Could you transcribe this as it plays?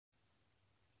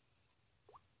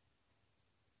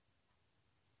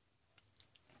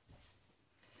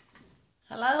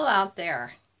Hello out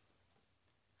there.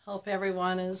 Hope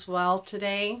everyone is well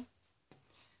today.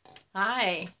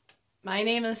 Hi, my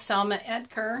name is Selma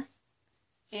Oetker,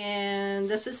 and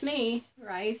this is me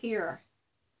right here.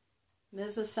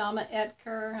 Mrs. Selma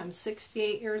Oetker. I'm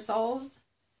 68 years old,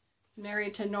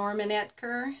 married to Norman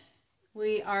Oetker.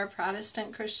 We are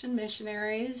Protestant Christian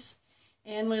missionaries,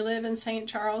 and we live in St.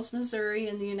 Charles, Missouri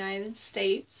in the United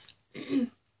States.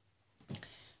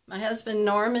 My husband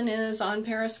Norman is on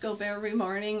Periscope every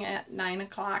morning at 9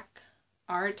 o'clock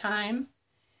our time,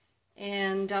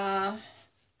 and that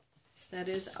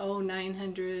is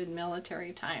 0900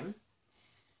 military time.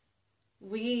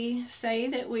 We say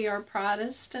that we are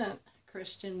Protestant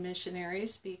Christian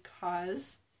missionaries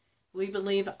because we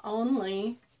believe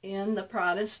only in the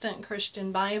Protestant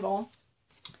Christian Bible,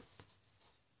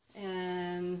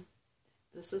 and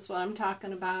this is what I'm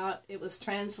talking about. It was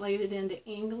translated into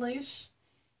English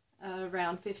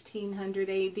around 1500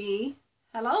 AD.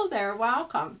 Hello there,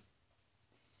 welcome.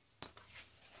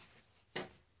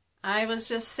 I was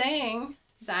just saying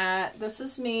that this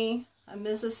is me. I'm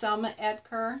Mrs. Selma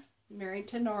Oetker, married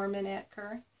to Norman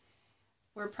Oetker.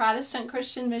 We're Protestant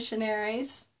Christian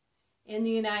missionaries in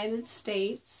the United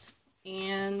States,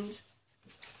 and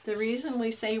the reason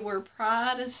we say we're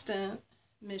Protestant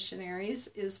missionaries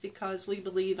is because we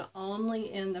believe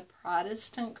only in the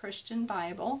Protestant Christian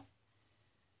Bible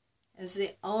as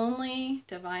the only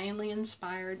divinely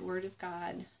inspired Word of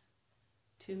God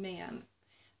to man.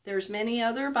 There's many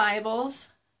other Bibles.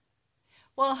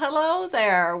 Well, hello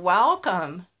there.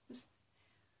 Welcome.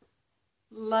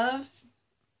 Love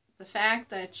the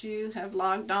fact that you have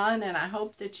logged on, and I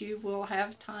hope that you will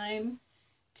have time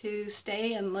to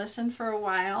stay and listen for a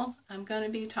while. I'm going to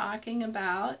be talking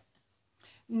about,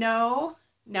 no,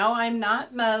 I'm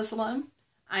not Muslim.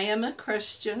 I am a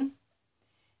Christian.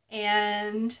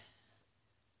 And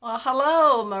well,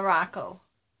 hello, Morocco.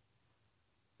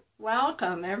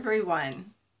 Welcome,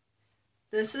 everyone.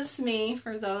 This is me,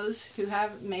 for those who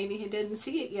maybe didn't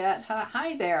see it yet.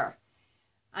 Hi there.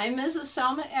 I'm Mrs.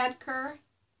 Selma Oetker,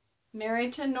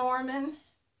 married to Norman.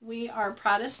 We are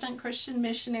Protestant Christian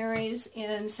missionaries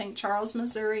in St. Charles,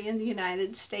 Missouri in the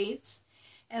United States.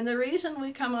 And the reason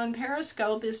we come on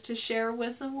Periscope is to share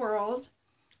with the world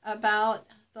about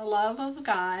the love of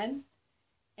God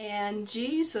and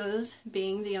Jesus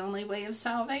being the only way of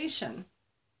salvation.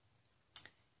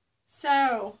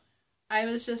 So, I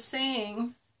was just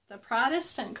saying, the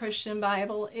Protestant Christian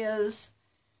Bible is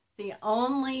the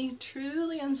only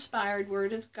truly inspired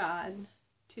Word of God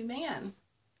to man.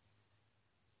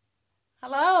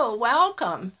 Hello,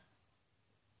 welcome.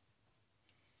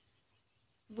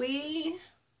 We,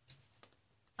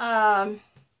 let's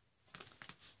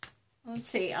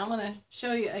see, I'm going to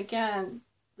show you again.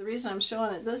 The reason I'm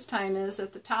showing it this time is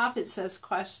at the top it says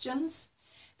questions.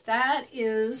 That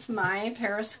is my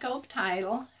Periscope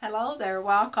title. Hello there,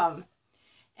 welcome.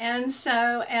 And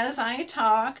so as I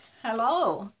talk,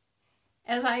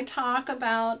 as I talk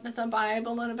about the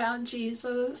Bible and about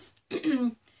Jesus,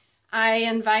 I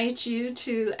invite you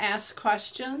to ask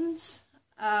questions.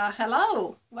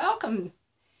 Hello, welcome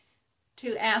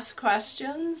to ask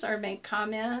questions or make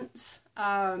comments.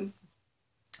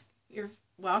 You're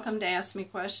welcome to ask me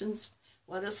questions,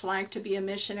 what it's like to be a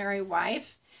missionary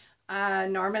wife.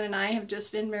 Norman and I have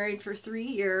just been married for 3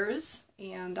 years,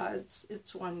 and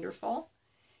it's wonderful.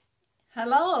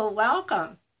 Hello,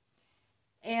 welcome.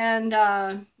 And,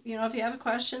 if you have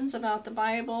questions about the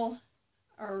Bible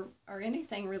or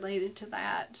anything related to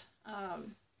that,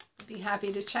 I'd be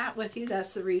happy to chat with you.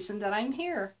 That's the reason that I'm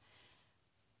here.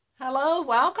 Hello,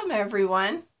 welcome,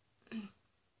 everyone.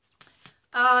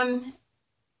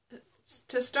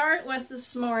 To start with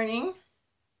this morning,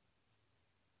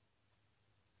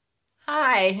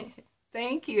 hi,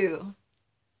 thank you.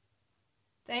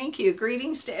 Thank you.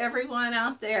 Greetings to everyone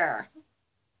out there.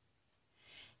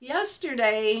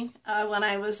 Yesterday, when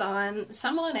I was on,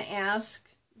 someone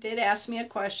did ask me a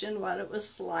question, what it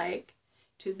was like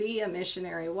to be a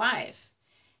missionary wife.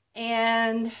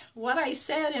 And what I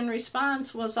said in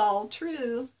response was all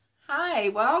true. Hi,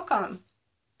 welcome.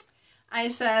 I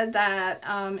said that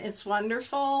it's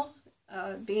wonderful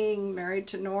being married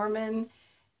to Norman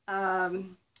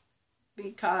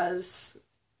because,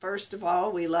 first of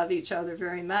all, we love each other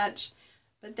very much.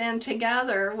 But then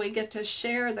together we get to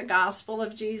share the gospel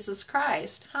of Jesus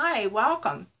Christ. Hi,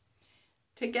 welcome.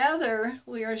 Together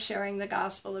we are sharing the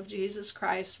gospel of Jesus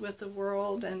Christ with the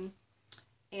world, and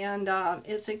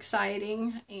it's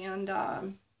exciting, and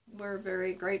we're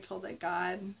very grateful that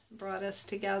God brought us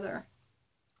together.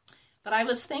 But I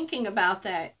was thinking about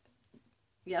that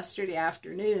yesterday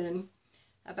afternoon,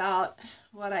 about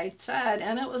what I'd said,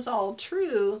 and it was all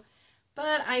true.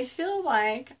 but I feel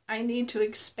like I need to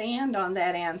expand on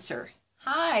that answer.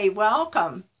 Hi,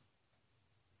 welcome.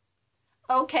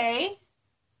 Okay.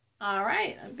 All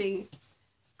right. I'd be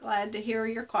glad to hear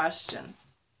your question.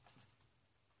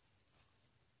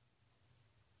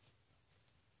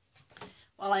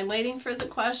 While I'm waiting for the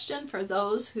question, for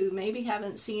those who maybe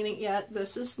haven't seen it yet,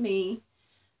 this is me,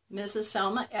 Mrs.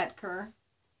 Selma Oetker.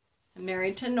 I'm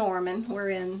married to Norman. We're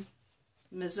in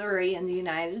Missouri in the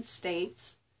United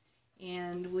States,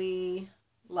 and we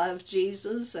love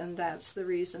Jesus, and that's the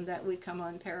reason that we come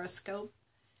on Periscope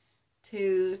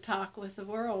to talk with the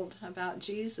world about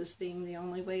Jesus being the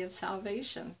only way of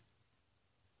salvation.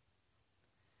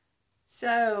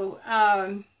 So,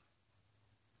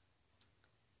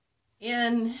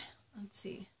 let's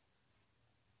see.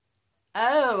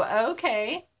 Oh,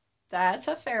 okay. That's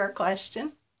a fair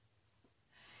question.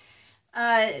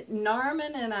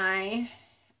 Norman and I,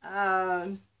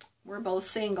 we're both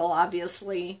single,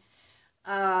 obviously.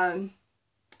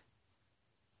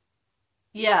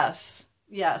 Yes,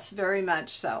 very much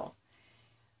so.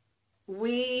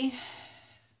 I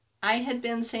had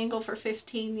been single for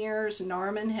 15 years.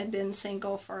 Norman had been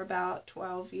single for about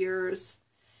 12 years.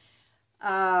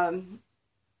 And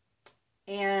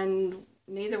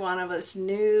neither one of us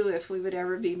knew if we would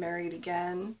ever be married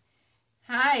again.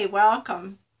 Hi,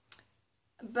 welcome.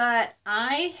 But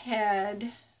I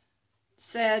had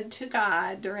said to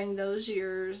God during those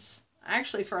years,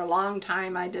 actually for a long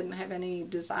time, I didn't have any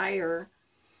desire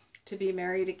to be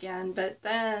married again. But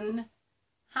then,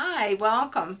 hi,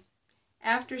 welcome.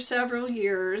 After several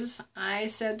years, I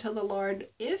said to the Lord,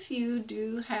 if you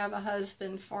do have a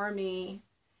husband for me,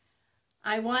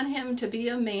 I want him to be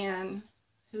a man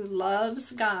who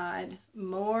loves God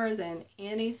more than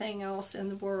anything else in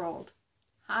the world.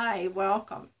 Hi,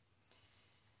 welcome.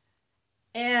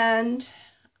 And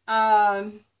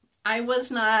I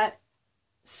was not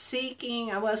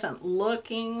seeking, I wasn't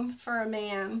looking for a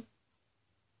man,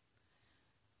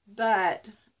 but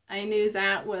I knew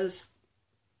that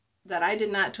I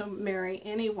did not to marry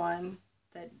anyone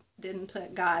that didn't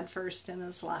put God first in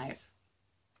his life.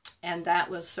 And that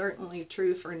was certainly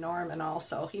true for Norman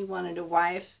also. He wanted a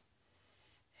wife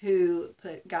who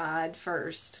put God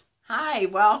first. Hi,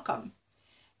 welcome.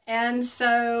 And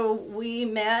so we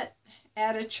met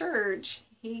at a church.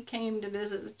 He came to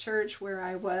visit the church where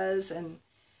I was, and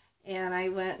I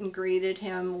went and greeted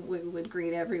him. We would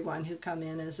greet everyone who come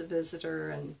in as a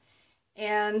visitor,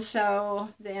 and so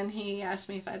then he asked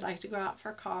me if I'd like to go out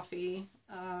for coffee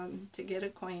to get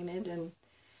acquainted,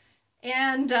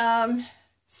 and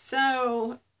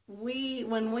so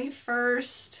when we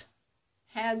first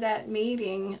had that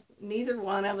meeting, neither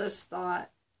one of us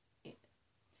thought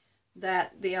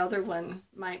that the other one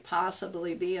might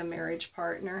possibly be a marriage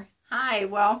partner. Hi,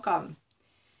 welcome.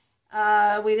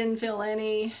 We didn't feel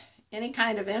any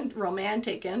kind of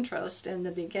romantic interest in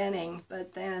the beginning,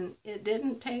 but then it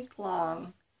didn't take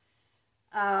long.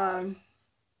 It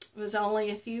was only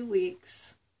a few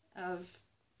weeks of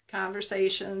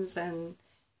conversations and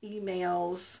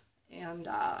emails, and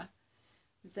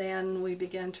then we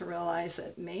began to realize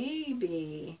that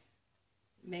maybe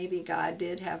God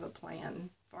did have a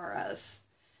plan for us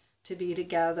to be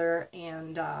together,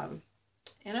 and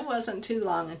it wasn't too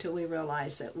long until we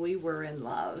realized that we were in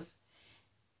love.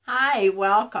 Hi,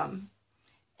 welcome.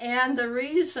 And the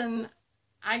reason,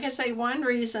 I could say one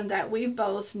reason that we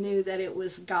both knew that it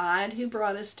was God who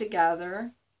brought us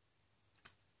together,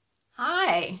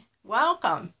 hi,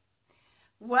 welcome,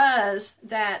 was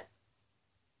that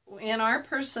in our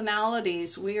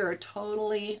personalities, we are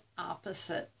totally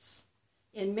opposites.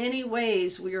 In many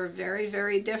ways, we are very,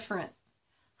 very different.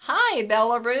 Hi,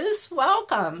 Belarus.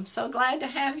 Welcome. So glad to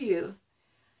have you.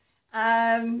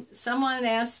 Someone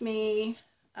asked me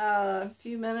a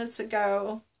few minutes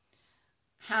ago,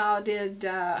 how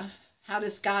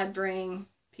does God bring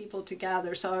people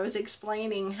together? So I was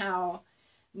explaining how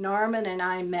Norman and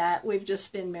I met. We've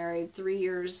just been married 3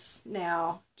 years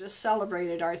now. Just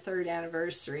celebrated our 3rd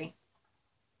anniversary.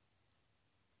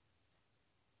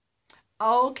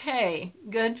 Okay,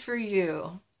 good for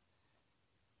you.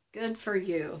 Good for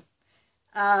you.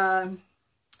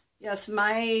 Yes,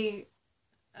 my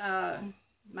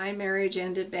marriage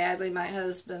ended badly.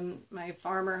 My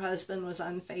farmer husband was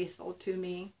unfaithful to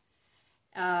me.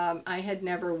 I had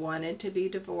never wanted to be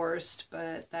divorced,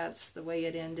 but that's the way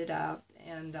it ended up.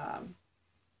 And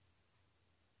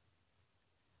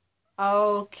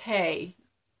okay.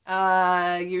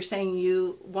 You're saying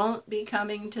you won't be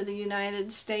coming to the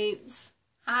United States?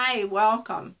 Hi,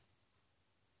 welcome.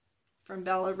 From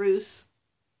Belarus.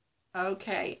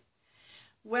 Okay.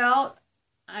 Well,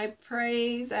 I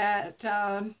pray that,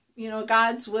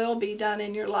 God's will be done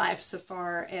in your life so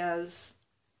far as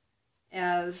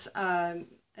a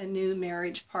new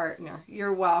marriage partner.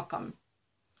 You're welcome.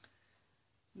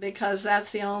 Because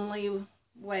that's the only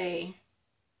way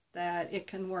that it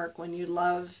can work. When you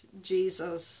love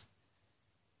Jesus,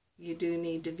 you do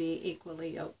need to be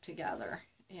equally yoked together.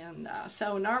 And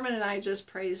so Norman and I just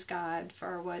praise God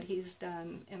for what he's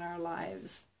done in our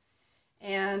lives.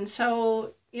 And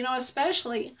so,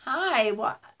 especially, hi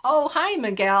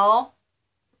Miguel.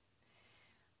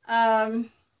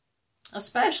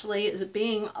 Especially as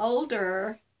being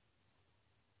older.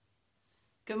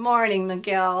 Good morning,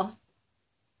 Miguel.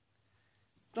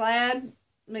 Glad,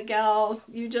 Miguel,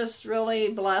 you just really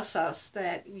bless us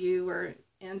that you were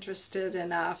interested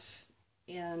enough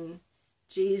in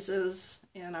Jesus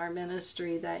and our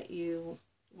ministry that you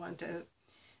want to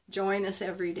join us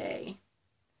every day.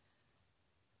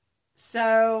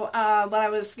 So what I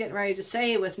was getting ready to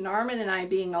say, with Norman and I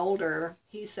being older,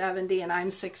 he's 70 and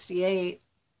I'm 68.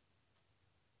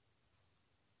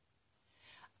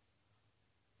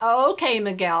 Okay,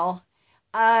 Miguel.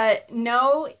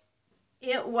 No,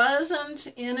 it wasn't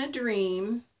in a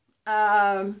dream.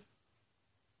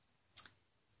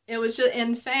 It was just,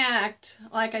 in fact,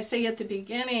 like I say at the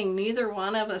beginning, neither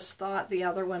one of us thought the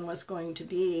other one was going to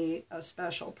be a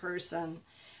special person.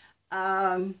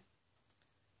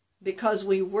 Because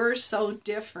we were so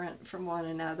different from one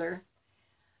another.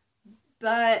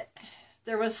 But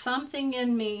there was something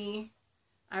in me.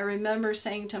 I remember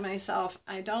saying to myself,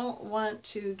 I don't want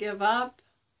to give up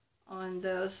on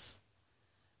this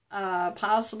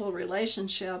possible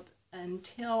relationship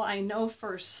until I know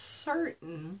for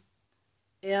certain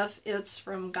if it's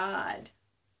from God.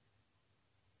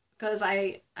 Because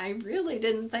I really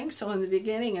didn't think so in the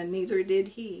beginning, and neither did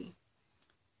he.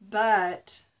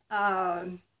 But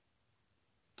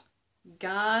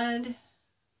God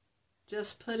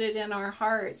just put it in our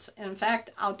hearts. In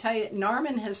fact, I'll tell you,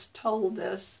 Norman has told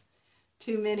this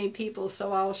to many people,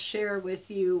 so I'll share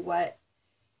with you what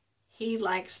he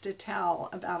likes to tell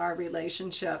about our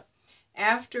relationship.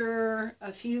 After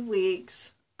a few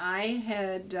weeks, I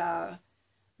had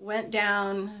went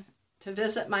down to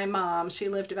visit my mom. She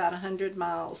lived about 100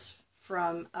 miles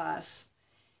from us.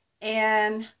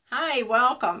 And hi,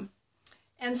 welcome.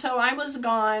 And so I was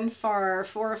gone for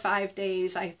 4 or 5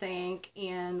 days, I think,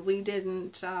 and we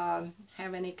didn't have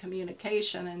any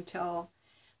communication until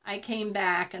I came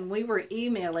back, and we were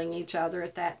emailing each other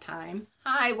at that time.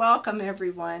 Hi, welcome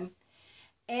everyone.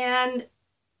 And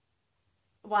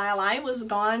while I was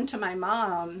gone to my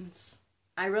mom's,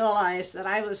 I realized that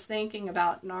I was thinking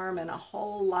about Norman a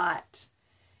whole lot.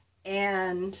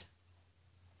 And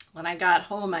when I got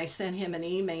home, I sent him an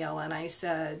email and I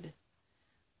said,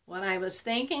 when I was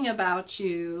thinking about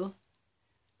you,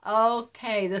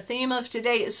 okay, the theme of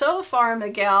today so far,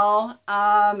 Miguel,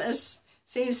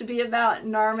 seems to be about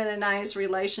Norman and I's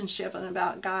relationship and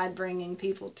about God bringing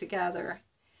people together.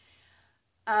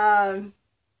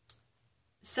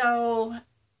 So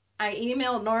I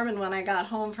emailed Norman when I got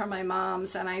home from my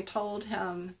mom's, and I told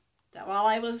him that while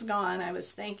I was gone, I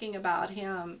was thinking about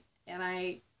him, and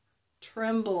I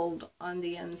trembled on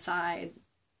the inside.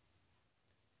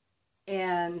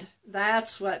 And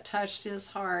that's what touched his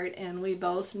heart, and we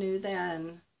both knew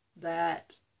then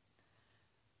that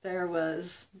there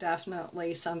was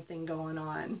definitely something going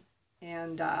on.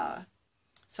 And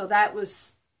so that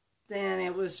was, then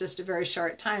it was just a very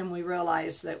short time we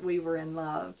realized that we were in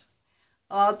love.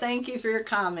 Oh, thank you for your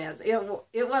comments.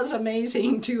 It was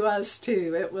amazing to us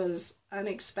too. It was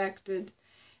unexpected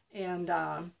and,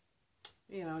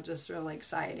 just really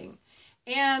exciting.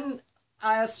 And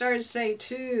I started to say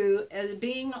too, as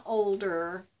being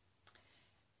older,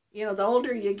 the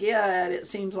older you get, it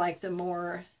seems like the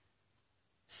more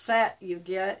set you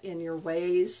get in your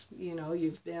ways.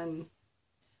 You've been,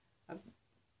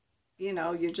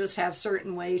 you just have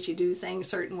certain ways you do things,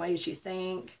 certain ways you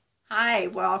think. Hi,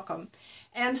 welcome.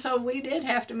 And so we did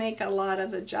have to make a lot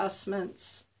of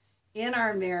adjustments in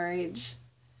our marriage,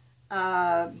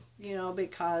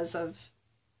 because of,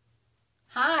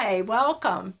 hi,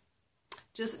 welcome.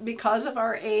 Just because of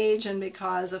our age and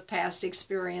because of past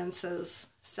experiences.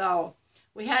 So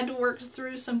we had to work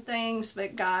through some things,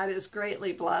 but God has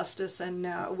greatly blessed us, and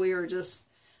we are just,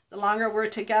 the longer we're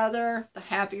together, the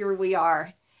happier we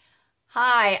are.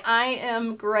 Hi, I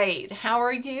am great. How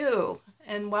are you?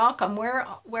 And welcome.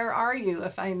 Where are you,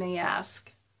 if I may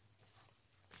ask?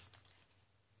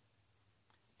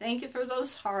 Thank you for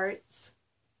those hearts.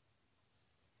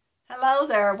 Hello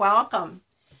there, welcome.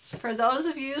 For those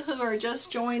of you who are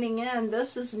just joining in,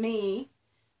 this is me.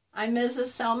 I'm Mrs.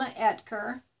 Selma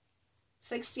Oetker,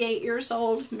 68 years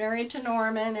old, married to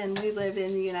Norman, and we live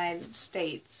in the United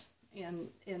States, in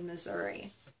Missouri.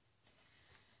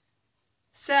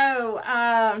 So,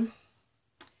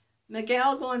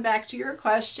 Miguel, going back to your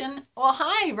question. Well,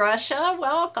 hi, Russia.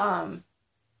 Welcome.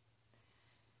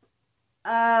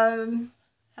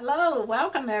 Hello.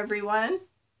 Welcome, everyone.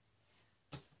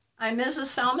 I'm Mrs.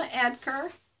 Selma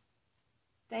Oetker.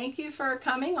 Thank you for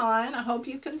coming on. I hope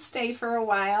you can stay for a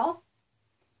while.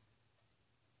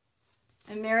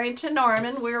 I'm married to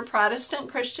Norman. We're Protestant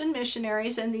Christian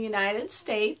missionaries in the United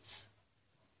States.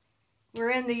 We're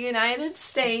in the United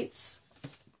States,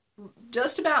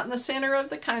 just about in the center of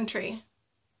the country.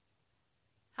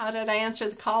 How did I answer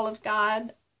the call of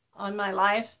God on my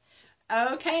life?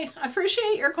 Okay, I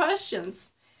appreciate your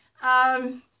questions.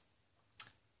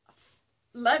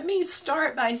 Let me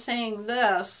start by saying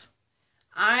this.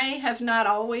 I have not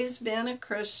always been a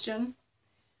Christian.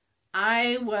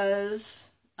 I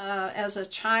was, as a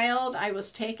child, I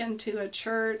was taken to a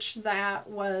church that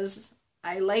was,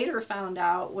 I later found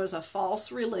out, was a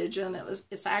false religion.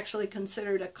 It's actually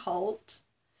considered a cult.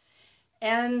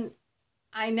 And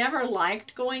I never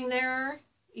liked going there,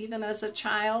 even as a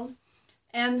child.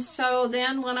 And so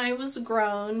then when I was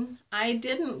grown, I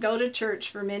didn't go to church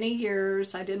for many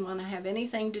years. I didn't want to have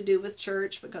anything to do with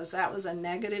church because that was a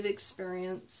negative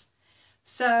experience.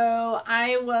 So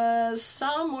I was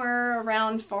somewhere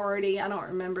around 40, I don't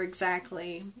remember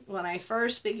exactly, when I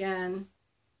first began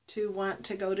to want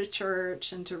to go to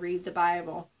church and to read the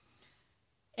Bible.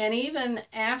 And even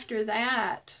after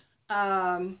that,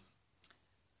 I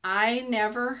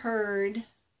never heard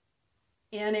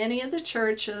in any of the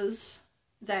churches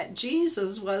that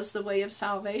Jesus was the way of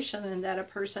salvation and that a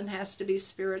person has to be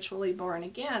spiritually born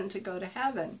again to go to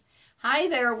heaven. Hi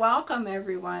there, welcome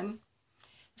everyone.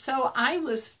 So I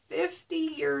was 50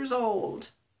 years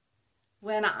old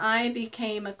when I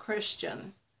became a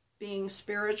Christian, being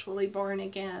spiritually born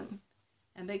again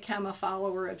and become a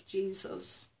follower of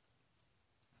Jesus.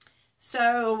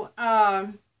 So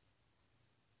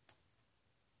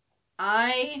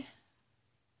I,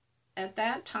 at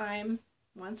that time,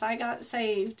 once I got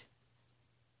saved,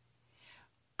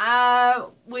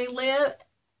 we live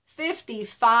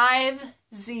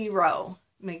 550,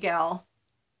 Miguel.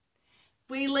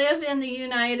 We live in the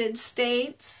United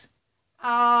States.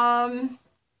 Okay,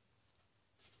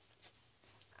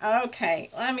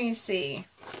 let me see.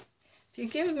 If you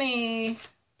give me...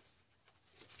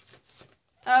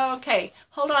 Okay,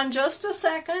 hold on just a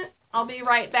second. I'll be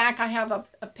right back. I have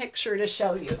a picture to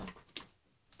show you.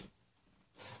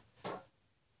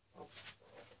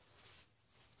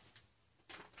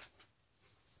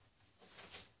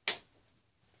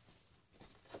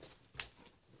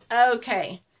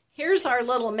 Okay, here's our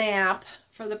little map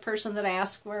for the person that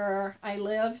asked where I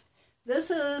live.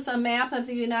 This is a map of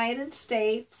the United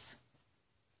States.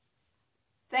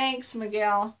 Thanks,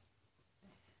 Miguel.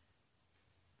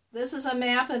 This is a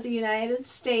map of the United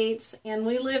States, and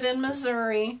we live in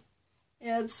Missouri.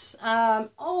 It's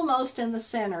almost in the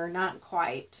center, not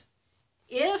quite.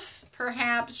 If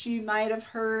perhaps you might have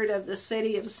heard of the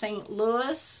city of St.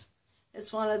 Louis,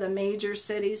 it's one of the major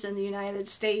cities in the United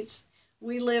States.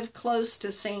 We live close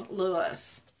to St.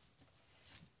 Louis.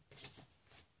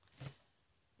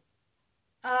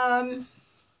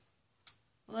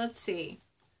 Let's see.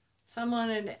 Someone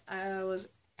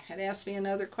had asked me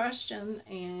another question,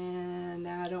 and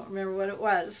I don't remember what it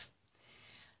was.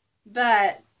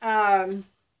 But at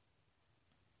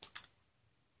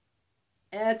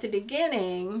the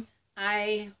beginning,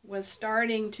 I was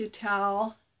starting to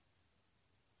tell,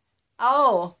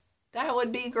 oh, that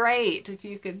would be great if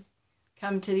you could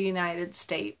come to the United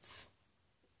States.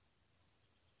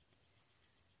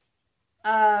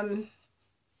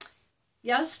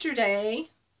 Yesterday,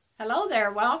 hello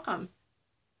there, welcome.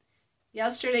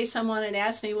 Yesterday someone had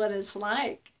asked me what it's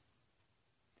like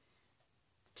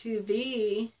to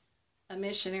be a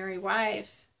missionary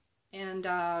wife. And,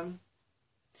 oh,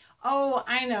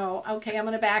 I know. Okay, I'm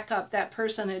going to back up. That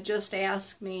person had just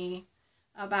asked me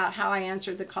about how I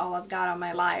answered the call of God on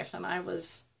my life, and I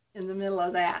was in the middle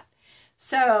of that.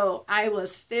 So I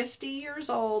was 50 years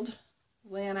old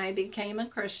when I became a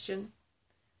Christian,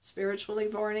 spiritually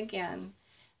born again.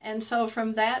 And so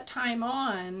from that time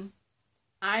on,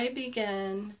 I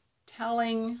began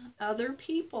telling other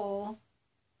people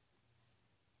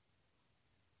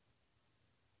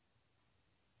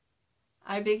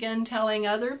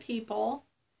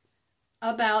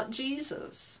about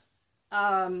Jesus.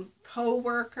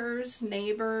 Co-workers,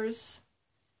 neighbors,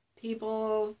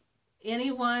 people,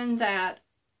 anyone that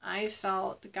I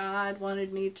felt God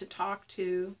wanted me to talk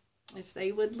to, if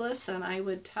they would listen, I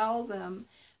would tell them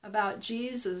about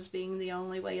Jesus being the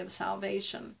only way of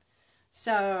salvation.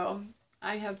 So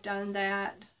I have done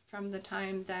that from the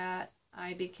time that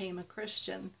I became a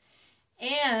Christian.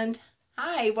 And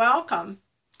hi, welcome.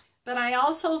 But I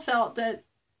also felt that,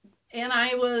 and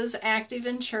I was active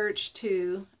in church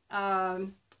too.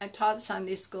 I taught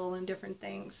Sunday school and different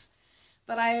things.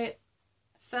 But I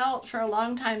felt for a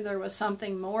long time there was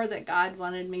something more that God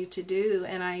wanted me to do.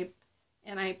 And I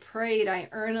prayed, I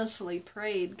earnestly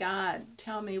prayed, God,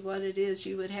 tell me what it is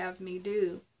you would have me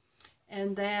do.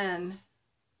 And then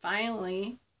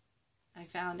finally, I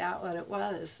found out what it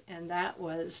was, and that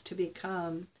was to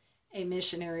become a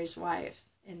missionary's wife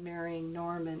and marrying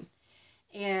Norman.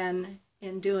 And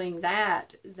in doing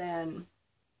that, then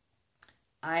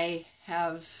I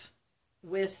have,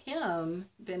 with him,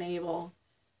 been able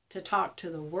to talk to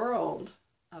the world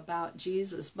about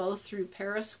Jesus, both through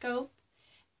Periscope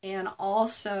and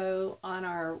also on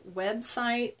our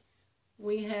website.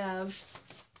 We have,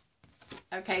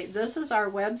 okay, this is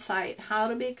our website,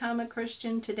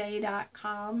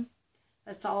 howtobecomechristiantoday.com.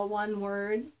 That's all one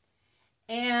word.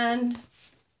 And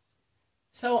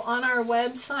so on our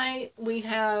website, we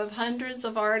have hundreds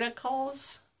of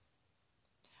articles.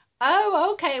 Oh,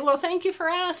 okay. Well, thank you for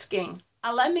asking.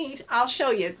 I'll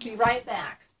show you. Be right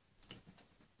back.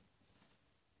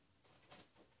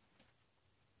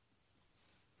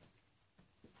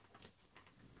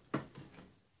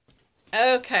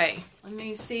 Okay, let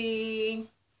me see.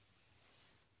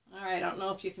 All right, I don't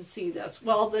know if you can see this.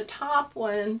 Well, the top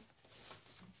one,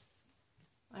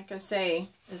 like I say,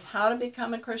 is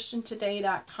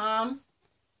howtobecomechristiantoday.com,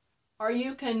 or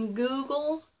you can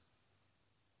Google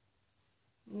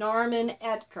Norman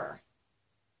Oetker.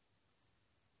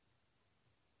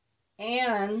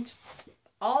 And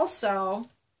also,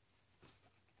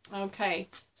 okay,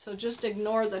 so just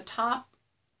ignore the top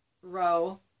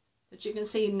row, but you can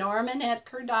see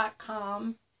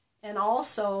normanetker.com and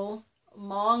also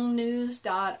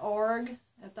mongnews.org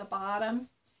at the bottom.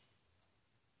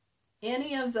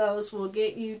 Any of those will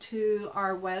get you to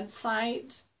our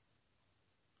website.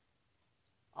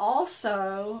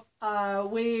 Also,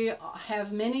 we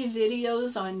have many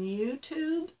videos on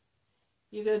YouTube.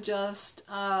 You could just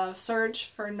search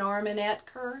for Norman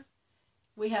Oetker.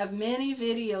 We have many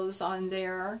videos on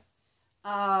there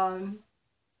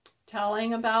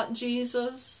telling about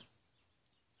Jesus,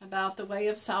 about the way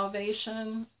of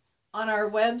salvation. On our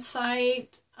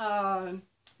website,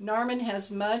 Norman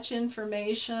has much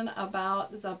information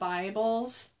about the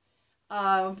Bibles.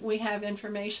 We have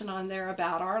information on there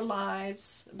about our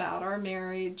lives, about our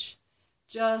marriage,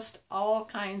 just all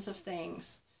kinds of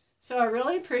things. So I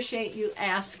really appreciate you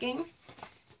asking.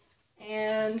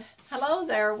 And hello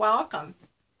there, welcome.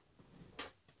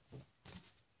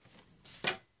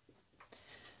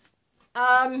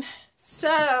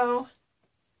 So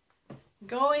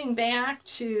going back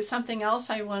to something else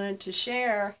I wanted to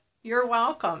share, you're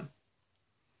welcome.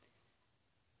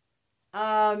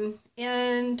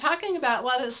 In talking about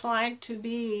what it's like to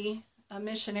be a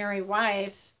missionary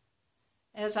wife,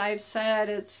 as I've said,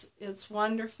 it's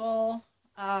wonderful,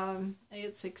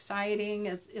 it's exciting,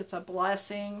 it's a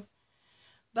blessing,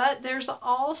 but there's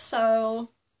also,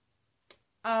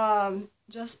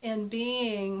 just in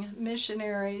being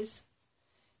missionaries,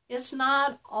 it's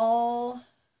not all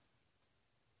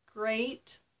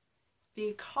great,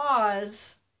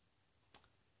 because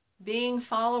being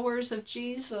followers of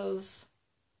Jesus,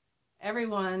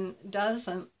 everyone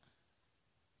doesn't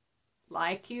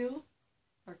like you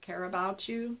or care about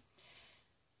you.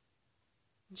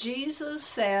 Jesus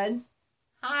said,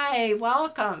 hi,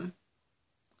 welcome.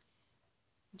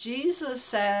 Jesus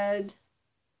said,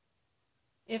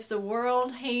 if the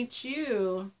world hates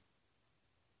you,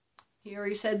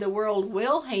 he said the world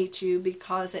will hate you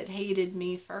because it hated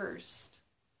me first.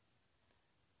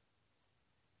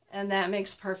 And that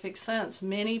makes perfect sense.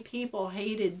 Many people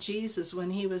hated Jesus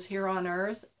when he was here on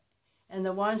earth, and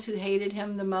the ones who hated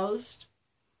him the most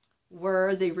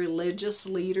were the religious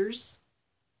leaders,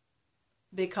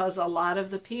 because a lot of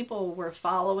the people were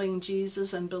following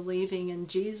Jesus and believing in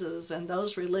Jesus, and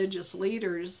those religious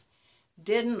leaders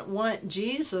didn't want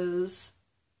Jesus.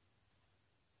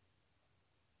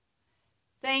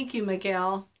 Thank you,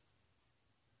 Miguel.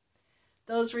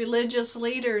 Those religious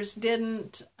leaders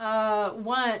didn't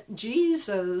want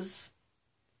Jesus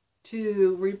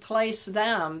to replace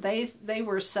them. They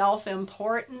were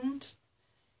self-important,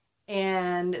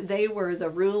 and they were the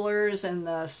rulers and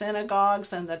the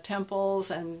synagogues and the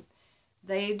temples, and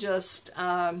they just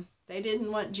they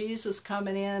didn't want Jesus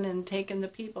coming in and taking the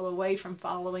people away from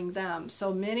following them.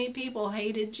 So many people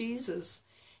hated Jesus,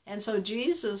 and so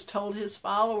Jesus told his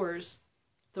followers,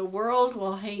 The world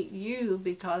will hate you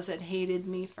because it hated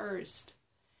me first.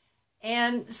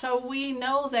 And so we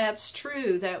know that's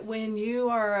true, that when you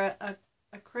are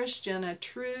a Christian, a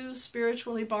true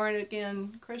spiritually born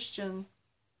again Christian,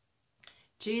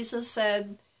 Jesus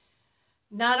said,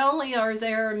 not only are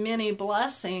there many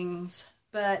blessings,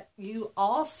 but you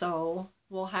also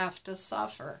will have to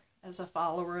suffer as a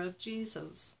follower of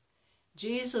Jesus.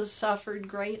 Jesus suffered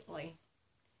greatly.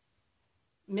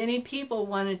 Many people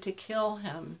wanted to kill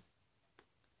him.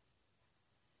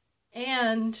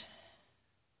 And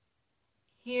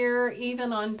here,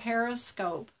 even on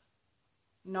Periscope,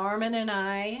 Norman and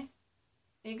I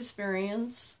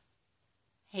experience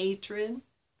hatred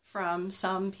from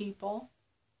some people.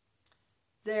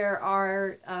 There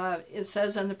are, it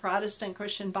says in the Protestant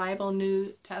Christian Bible,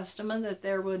 New Testament, that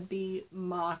there would be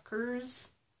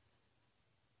mockers,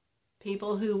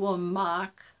 people who will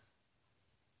mock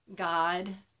God,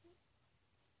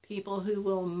 people who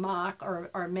will mock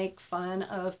or make fun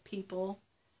of people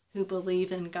who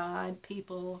believe in God,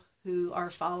 people who are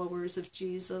followers of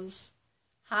Jesus.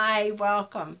 Hi,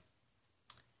 welcome.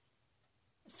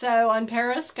 So on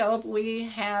Periscope, we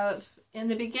have, in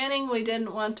the beginning, we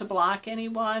didn't want to block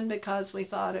anyone because we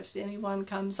thought if anyone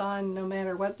comes on, no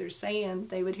matter what they're saying,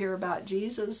 they would hear about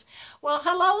Jesus. Well,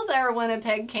 hello there,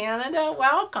 Winnipeg, Canada.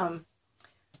 Welcome.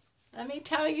 Let me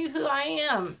tell you who I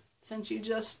am, since you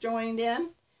just joined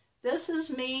in. This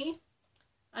is me.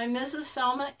 I'm Mrs.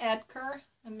 Selma Oetker.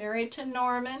 I'm married to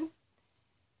Norman.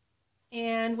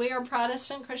 And we are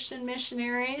Protestant Christian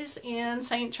missionaries in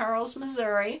St. Charles,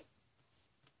 Missouri.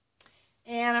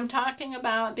 And I'm talking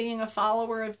about being a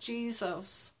follower of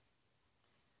Jesus.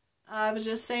 I was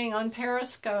just saying on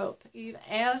Periscope,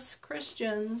 as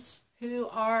Christians who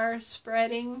are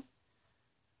spreading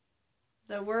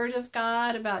the Word of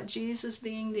God about Jesus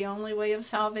being the only way of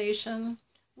salvation,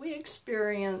 we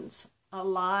experience a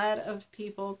lot of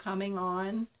people coming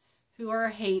on who are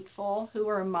hateful, who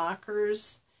are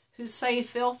mockers, who say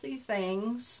filthy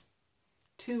things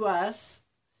to us.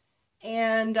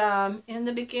 And in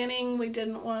the beginning, we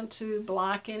didn't want to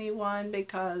block anyone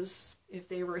because if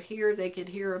they were here, they could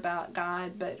hear about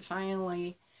God. But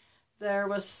finally, there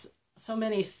was so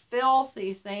many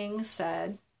filthy things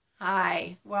said,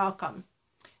 hi, welcome,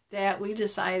 that we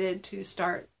decided to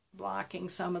start blocking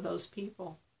some of those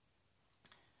people.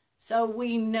 So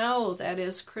we know that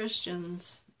as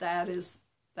Christians,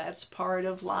 that's part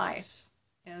of life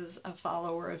as a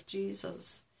follower of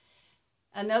Jesus.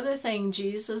 Another thing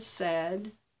Jesus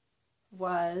said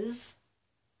was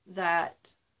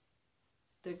that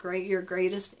your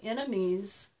greatest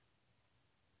enemies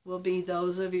will be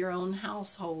those of your own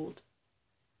household.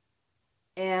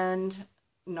 And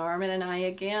Norman and I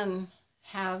again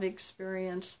have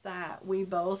experienced that. We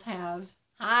both have,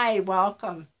 hi,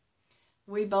 welcome.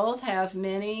 We both have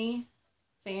many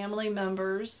family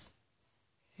members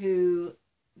who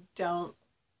don't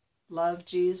love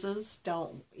Jesus,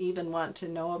 don't even want to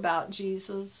know about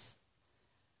Jesus.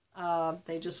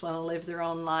 They just want to live their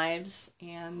own lives,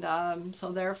 and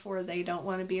so therefore they don't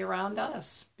want to be around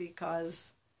us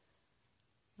because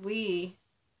we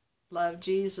love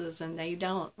Jesus and they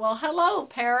don't. Well, hello,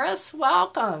 Paris.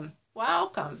 Welcome.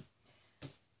 Welcome.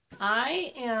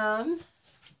 I am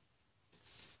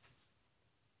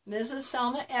Mrs.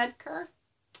 Selma Oetker.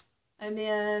 I'm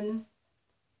in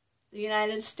the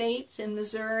United States, in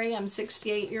Missouri. I'm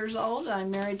 68 years old. I'm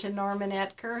married to Norman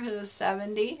Oetker, who is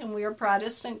 70, and we are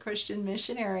Protestant Christian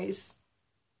missionaries.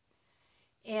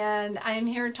 And I'm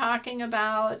here talking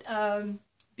about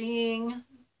being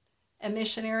a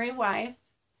missionary wife.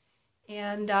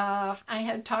 And I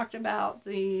had talked about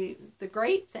the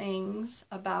great things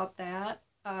about that.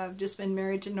 I've just been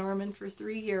married to Norman for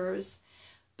 3 years.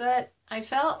 But I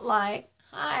felt like,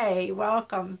 hi,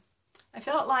 welcome. I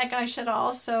felt like I should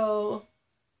also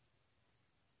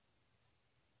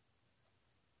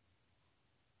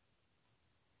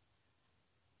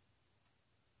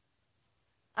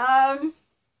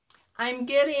I'm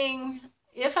getting,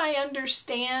 if I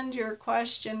understand your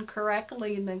question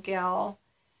correctly, Miguel,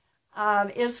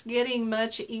 it's getting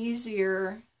much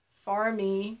easier for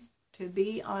me to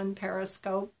be on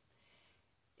Periscope.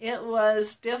 It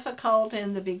was difficult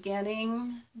in the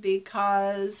beginning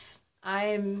because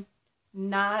I'm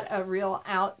not a real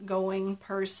outgoing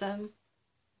person,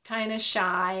 kind of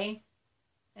shy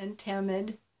and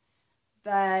timid,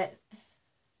 but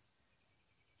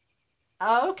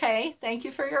okay, thank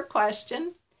you for your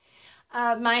question.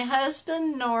 My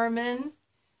husband, Norman,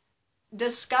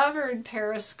 discovered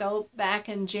Periscope back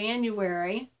in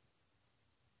January.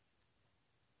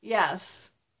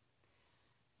 Yes.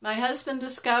 My husband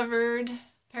discovered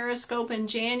Periscope in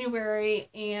January,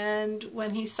 and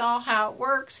when he saw how it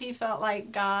works, he felt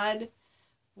like God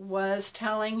was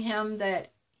telling him that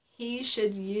he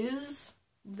should use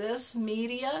this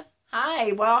media,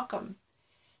 hi, welcome,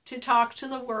 to talk to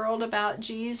the world about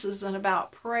Jesus and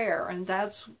about prayer. And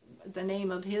that's the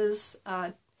name of his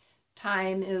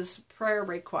time is prayer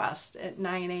request at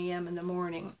 9 a.m. in the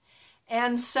morning.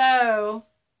 And so,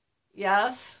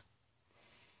 yes,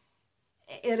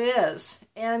 it is.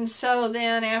 And so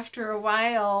then after a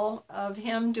while of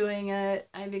him doing it,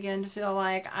 I began to feel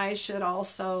like I should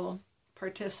also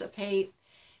participate.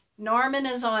 Norman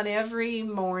is on every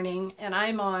morning, and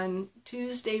I'm on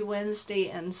Tuesday, Wednesday,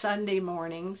 and Sunday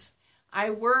mornings. I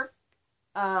work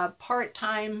a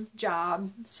part-time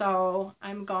job, so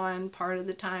I'm gone part of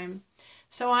the time.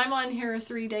 So I'm on here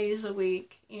 3 days a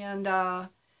week, and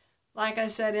like I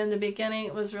said in the beginning,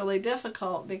 it was really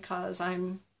difficult because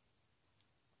I'm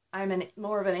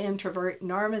more of an introvert.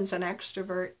 Norman's an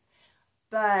extrovert,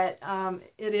 but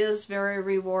it is very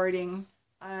rewarding,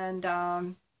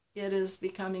 and it is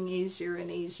becoming easier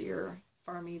and easier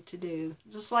for me to do.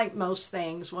 Just like most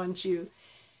things, once you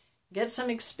get some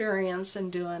experience in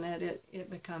doing it, it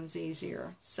becomes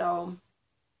easier. So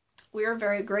we're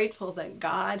very grateful that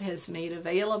God has made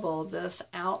available this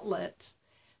outlet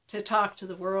to talk to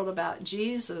the world about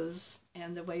Jesus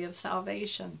and the way of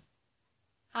salvation.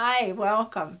 Hi,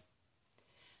 welcome.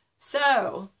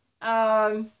 So,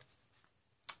 our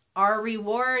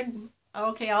reward,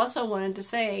 okay, I also wanted to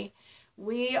say,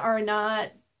 we are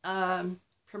not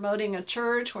promoting a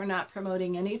church. We're not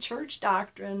promoting any church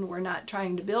doctrine. We're not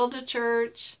trying to build a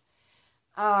church.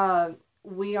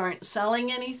 We aren't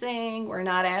selling anything. We're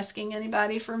not asking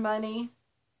anybody for money.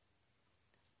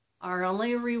 Our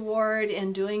only reward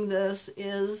in doing this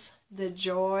is the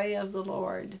joy of the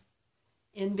Lord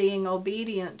in being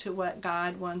obedient to what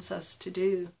God wants us to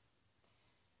do.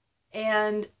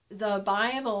 And the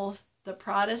Bible, the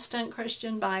Protestant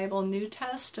Christian Bible, New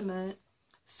Testament,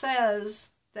 says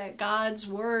that God's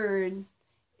word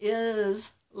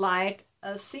is like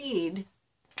a seed.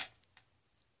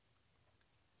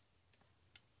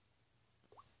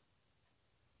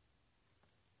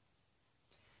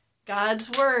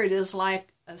 God's word is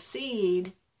like a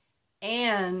seed,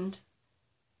 and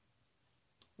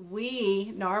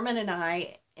we, Norman and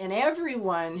I, and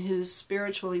everyone who's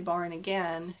spiritually born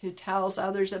again, who tells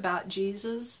others about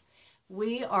Jesus,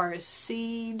 we are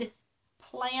seed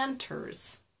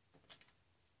planters.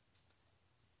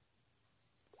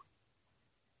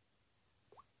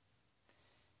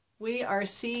 We are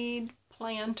seed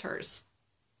planters.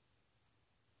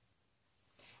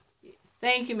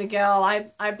 Thank you, Miguel.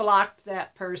 I blocked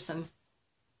that person.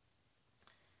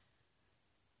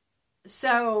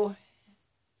 So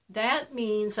that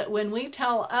means that when we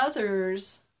tell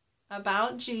others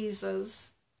about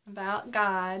Jesus, about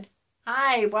God,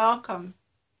 hi, welcome.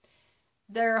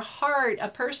 Their heart, a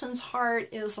person's heart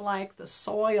is like the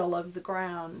soil of the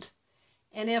ground.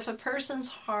 And if a person's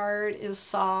heart is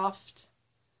soft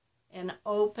and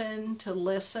open to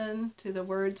listen to the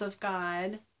words of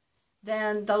God,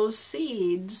 then those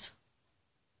seeds,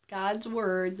 God's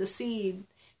word, the seed,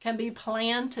 can be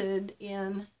planted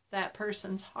in that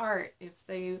person's heart if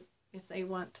they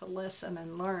want to listen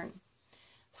and learn.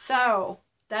 So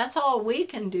that's all we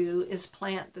can do is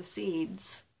plant the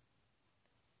seeds.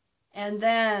 And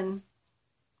then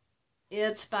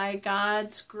it's by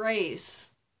God's grace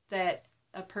that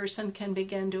a person can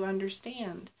begin to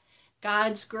understand.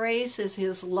 God's grace is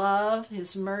His love,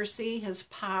 His mercy, His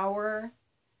power,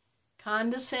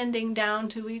 condescending down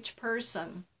to each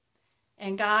person.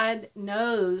 And God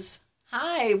knows,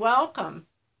 hi, welcome.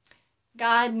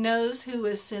 God knows who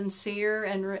is sincere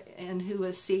and who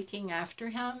is seeking after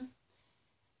Him.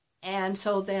 And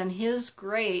so then His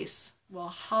grace will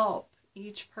help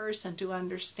each person to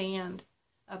understand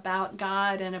about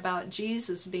God and about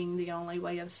Jesus being the only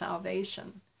way of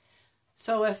salvation.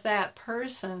 So if that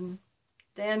person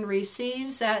then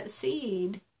receives that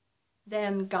seed,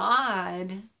 then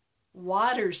God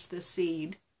waters the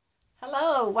seed.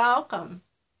 Hello, welcome.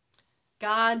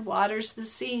 God waters the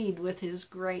seed with His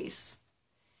grace.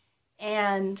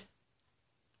 And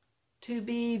to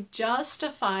be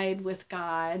justified with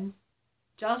God,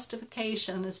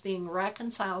 justification is being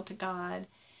reconciled to God,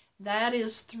 that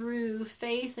is through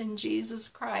faith in Jesus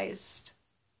Christ.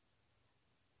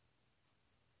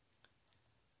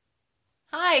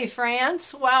 Hi,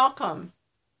 France, welcome.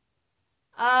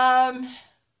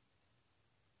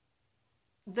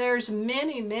 There's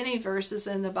many verses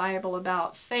in the Bible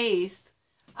about faith.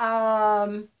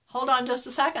 Hold on just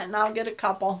a second and I'll get a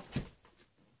couple.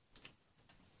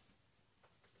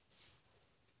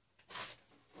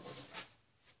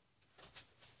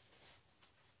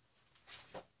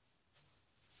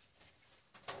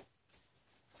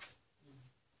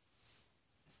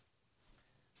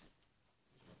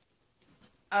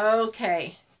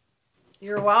 Okay,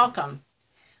 you're welcome.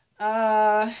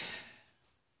 Let's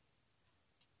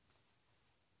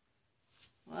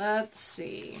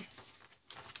see.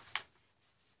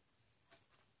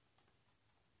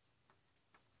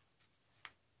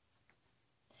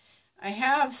 I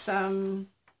have some.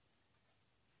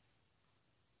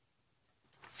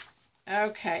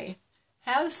 Okay.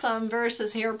 Have some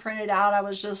verses here printed out. I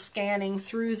was just scanning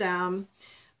through them.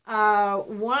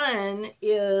 One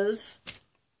is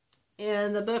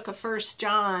in the book of 1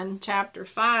 John chapter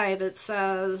 5. It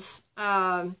says,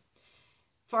 for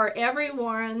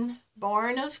everyone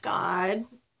born of God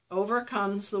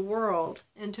overcomes the world.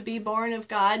 And to be born of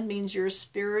God means you're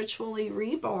spiritually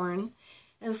reborn.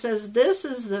 And it says, this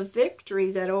is the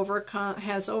victory that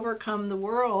has overcome the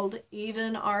world,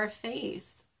 even our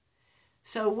faith.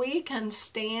 So we can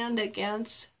stand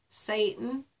against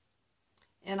Satan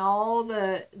and all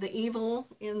the evil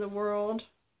in the world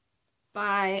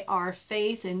by our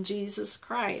faith in Jesus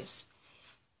Christ.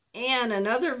 And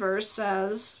another verse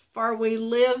says, for we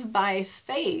live by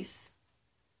faith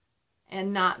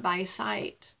and not by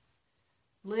sight.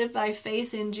 Live by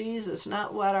faith in Jesus,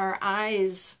 not what our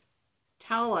eyes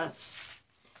tell us.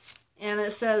 And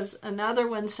it says, another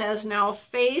one says, now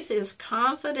faith is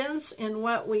confidence in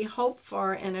what we hope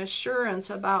for and assurance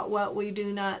about what we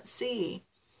do not see.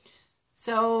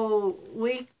 So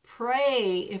we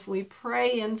pray, if we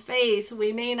pray in faith,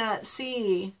 we may not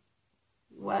see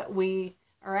what we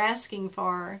are asking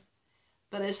for,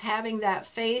 but as having that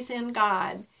faith in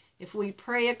God, if we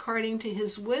pray according to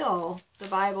His will, the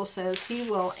Bible says He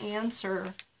will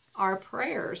answer our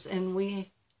prayers, and we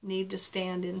need to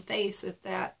stand in faith that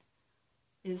that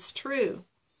is true.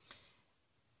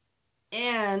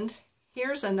 And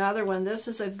here's another one. This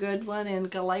is a good one in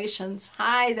Galatians.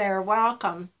 Hi there,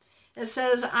 welcome. It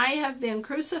says, I have been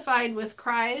crucified with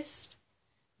Christ.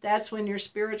 That's when you're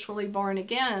spiritually born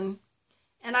again.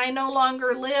 And I no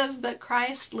longer live, but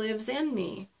Christ lives in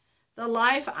me. The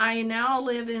life I now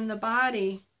live in the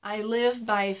body, I live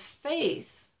by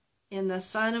faith in the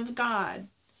Son of God,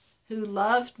 who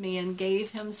loved me and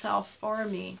gave Himself for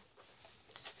me.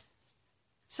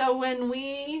 So when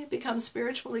we become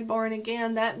spiritually born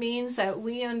again, that means that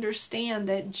we understand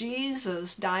that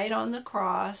Jesus died on the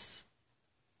cross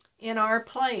in our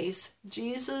place.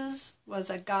 Jesus was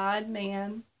a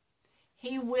God-man.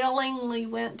 He willingly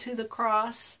went to the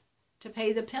cross to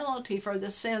pay the penalty for the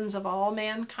sins of all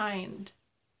mankind.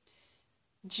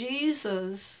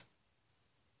 Jesus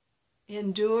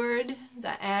endured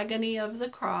the agony of the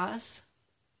cross.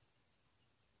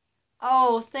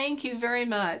 Oh, thank you very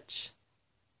much.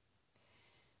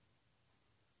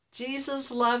 Jesus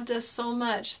loved us so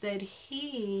much that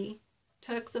He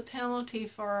took the penalty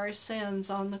for our sins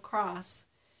on the cross.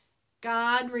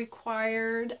 God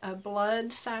required a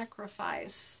blood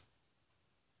sacrifice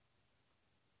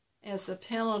as a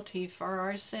penalty for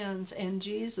our sins, and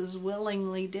Jesus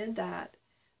willingly did that.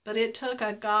 But it took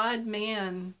a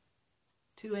God-man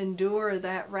to endure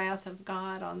that wrath of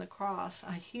God on the cross.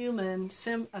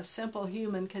 A simple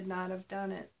human could not have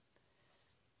done it.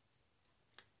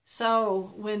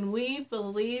 So when we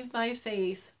believe by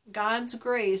faith, God's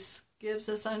grace gives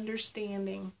us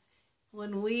understanding.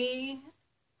 When we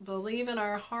believe in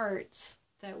our hearts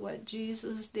that what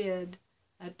Jesus did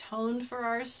atoned for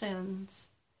our sins,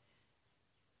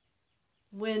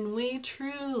 when we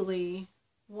truly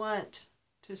want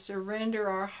to surrender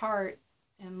our heart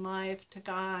and life to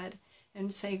God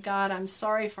and say, God, I'm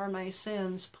sorry for my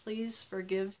sins, please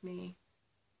forgive me,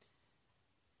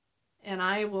 and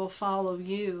I will follow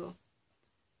you,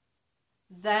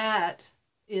 that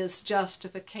is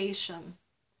justification.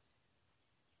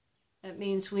 It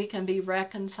means we can be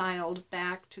reconciled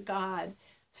back to God.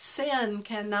 Sin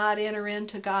cannot enter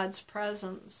into God's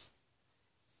presence.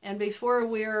 And before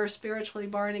we are spiritually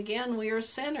born again, we are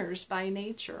sinners by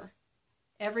nature.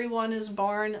 Everyone is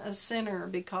born a sinner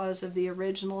because of the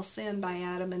original sin by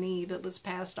Adam and Eve. It was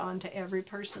passed on to every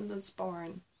person that's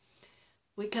born.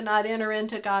 We cannot enter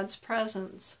into God's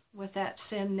presence with that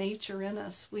sin nature in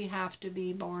us. We have to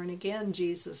be born again,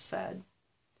 Jesus said.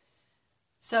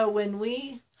 So when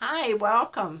we, hi,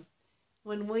 welcome.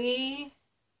 When we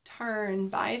turn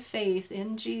by faith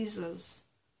in Jesus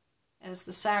as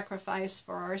the sacrifice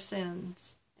for our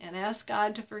sins and ask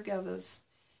God to forgive us,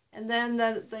 and then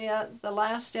the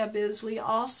last step is we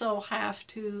also have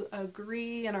to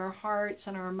agree in our hearts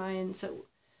and our minds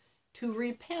to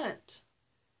repent.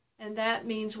 And that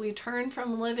means we turn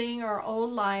from living our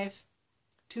old life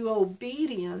to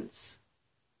obedience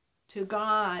to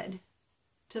God,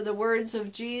 to the words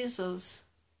of Jesus.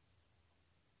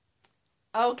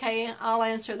 Okay, I'll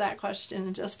answer that question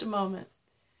in just a moment.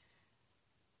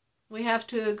 We have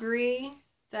to agree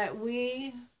that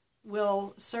we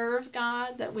will serve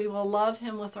God, that we will love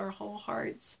Him with our whole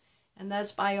hearts. And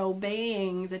that's by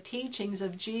obeying the teachings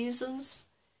of Jesus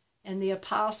and the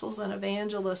apostles and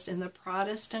evangelists in the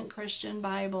Protestant Christian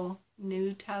Bible,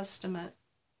 New Testament.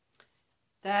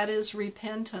 That is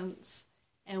repentance.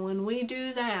 And when we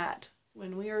do that,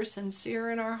 when we are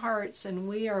sincere in our hearts and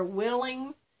we are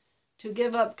willing to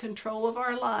give up control of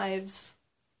our lives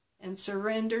and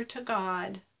surrender to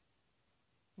God,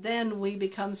 then we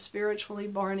become spiritually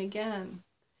born again.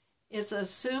 It's a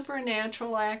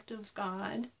supernatural act of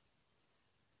God,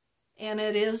 and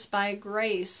it is by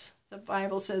grace. The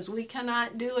Bible says we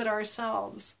cannot do it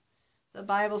ourselves. The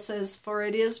Bible says, for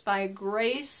it is by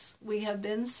grace we have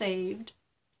been saved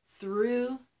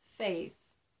through faith.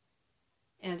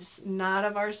 And it's not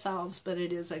of ourselves, but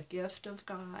it is a gift of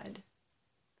God.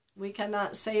 We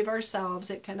cannot save ourselves.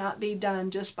 It cannot be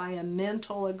done just by a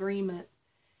mental agreement.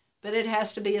 But it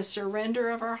has to be a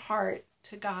surrender of our heart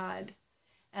to God.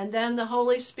 And then the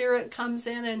Holy Spirit comes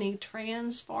in and He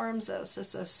transforms us.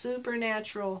 It's a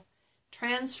supernatural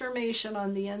transformation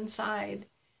on the inside.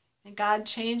 And God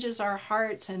changes our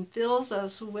hearts and fills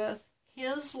us with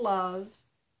His love.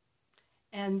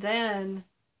 And then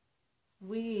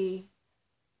we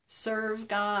serve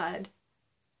God.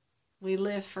 We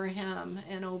live for Him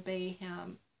and obey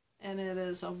Him. And it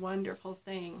is a wonderful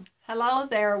thing. Hello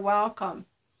there, welcome.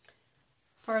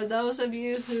 For those of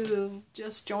you who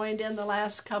just joined in the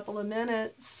last couple of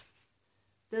minutes,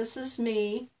 this is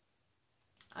me.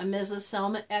 I'm Mrs.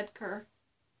 Selma Oetker,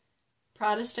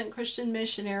 Protestant Christian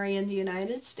missionary in the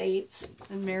United States.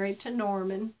 I'm married to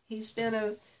Norman. He has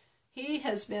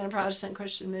been a Protestant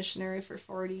Christian missionary for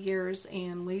 40 years,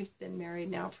 and we've been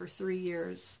married now for 3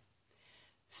 years.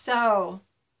 So,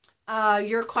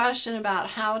 your question about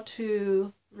how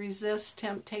to resist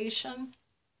temptation.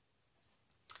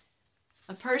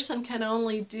 A person can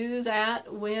only do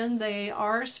that when they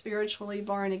are spiritually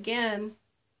born again.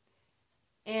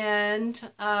 And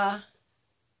hi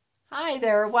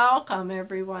there, welcome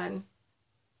everyone.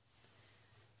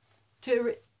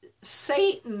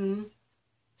 Satan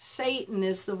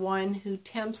is the one who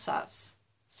tempts us.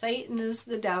 Satan is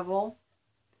the devil,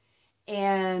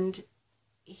 and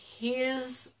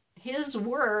his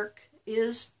work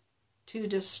is to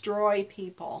destroy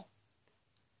people.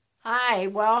 Hi,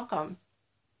 welcome.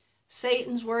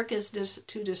 Satan's work is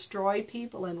to destroy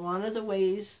people, and one of the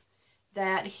ways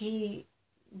that he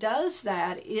does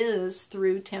that is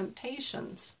through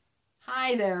temptations.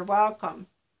 Hi there, welcome.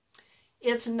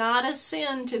 It's not a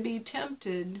sin to be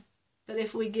tempted, but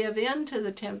if we give in to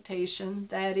the temptation,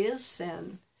 that is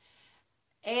sin.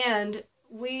 And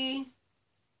we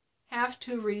have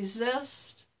to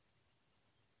resist.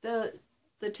 The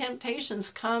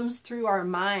temptations comes through our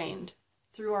mind,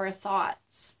 through our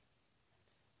thoughts.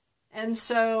 And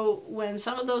so when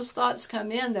some of those thoughts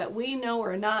come in that we know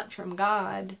are not from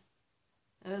God,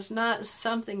 and it's not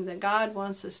something that God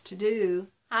wants us to do,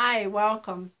 hi,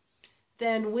 welcome,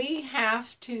 then we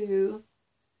have to,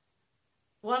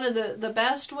 one of the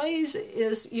best ways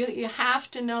is you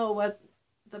have to know what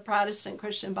the Protestant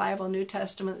Christian Bible, New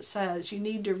Testament says. You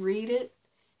need to read it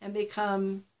and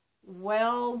become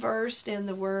well versed in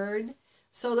the Word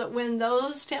so that when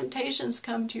those temptations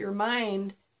come to your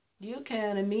mind, you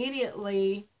can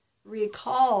immediately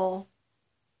recall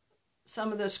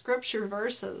some of the scripture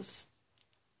verses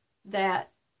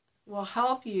that will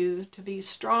help you to be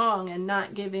strong and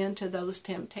not give in to those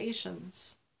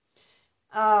temptations.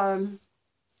 The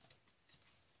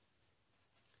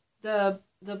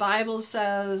Bible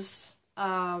says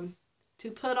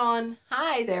to put on,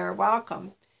 hi there,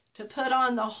 welcome, to put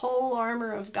on the whole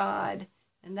armor of God,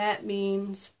 and that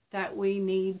means that we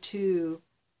need to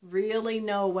really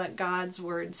know what God's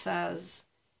Word says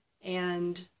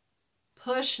and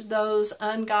push those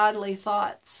ungodly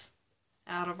thoughts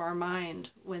out of our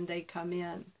mind when they come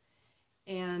in.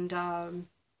 And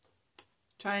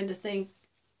trying to think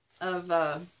of,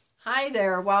 hi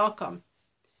there, welcome.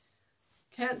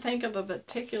 Can't think of a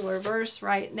particular verse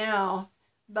right now,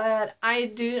 but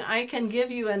I can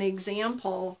give you an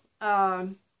example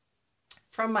from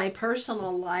my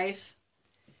personal life.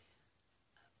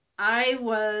 I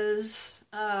was,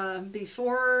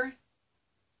 before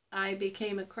I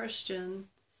became a Christian,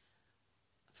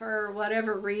 for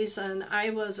whatever reason, I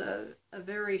was a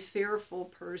very fearful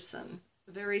person,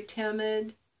 very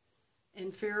timid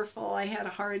and fearful. I had a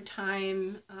hard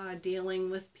time dealing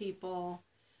with people.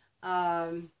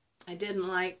 I didn't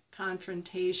like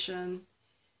confrontation.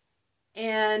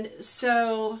 And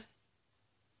so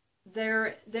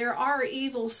there are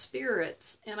evil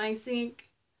spirits, and I think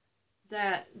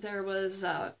that there was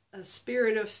a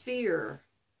spirit of fear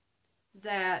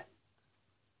that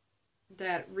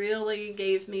really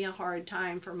gave me a hard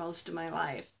time for most of my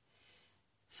life.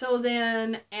 So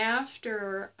then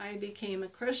after I became a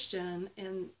Christian,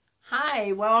 and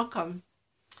hi, welcome.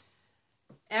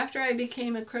 After I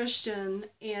became a Christian,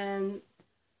 and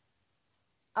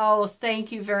oh,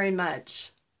 thank you very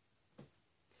much.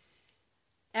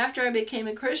 After I became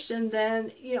a Christian,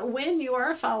 then, when you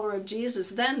are a follower of Jesus,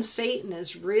 then Satan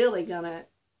is really going to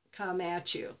come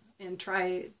at you and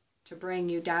try to bring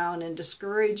you down and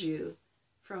discourage you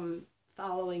from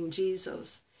following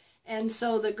Jesus. And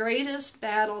so the greatest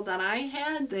battle that I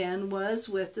had then was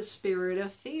with the spirit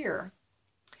of fear.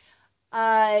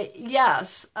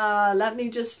 Yes, let me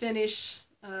just finish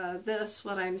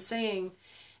what I'm saying.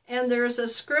 And there's a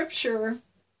scripture,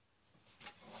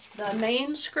 the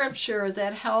main scripture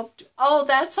that helped. Oh,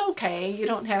 that's okay. You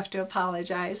don't have to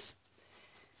apologize.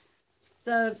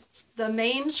 The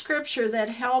main scripture that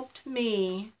helped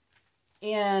me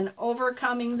in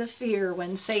overcoming the fear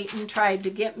when Satan tried to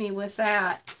get me with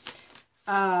that.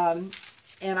 And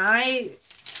I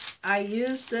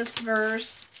used this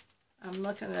verse. I'm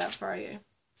looking it up for you.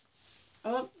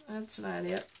 Oh, that's not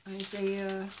it.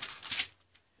 Isaiah.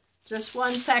 Just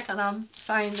one second. I'll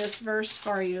find this verse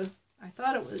for you. I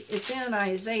thought it's in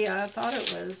Isaiah. I thought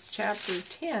it was chapter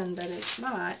 10, but it's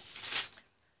not.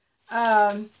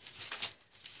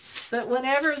 But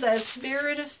whenever the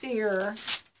spirit of fear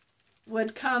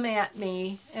would come at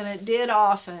me, and it did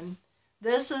often,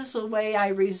 this is the way I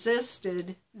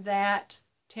resisted that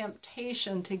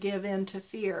temptation to give in to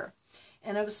fear.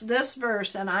 And it was this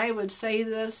verse, and I would say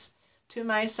this to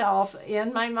myself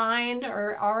in my mind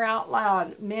or out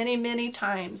loud many, many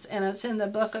times. And it's in the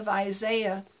book of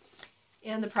Isaiah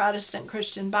in the Protestant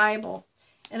Christian Bible.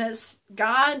 And it's,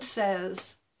 God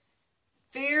says,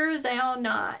 "Fear thou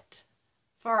not,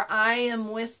 for I am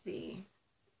with thee.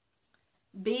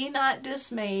 Be not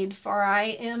dismayed, for I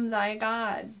am thy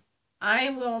God. I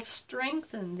will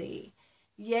strengthen thee.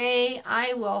 Yea,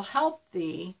 I will help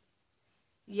thee.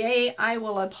 Yea, I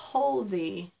will uphold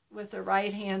thee with the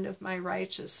right hand of my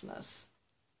righteousness."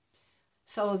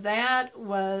 So that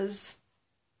was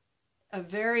a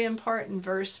very important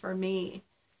verse for me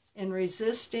in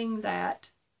resisting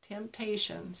that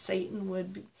temptation. Satan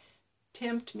would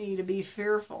tempt me to be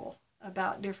fearful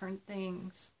about different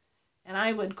things. And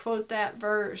I would quote that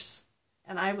verse,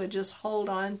 and I would just hold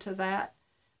on to that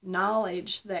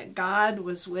knowledge that God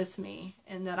was with me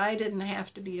and that I didn't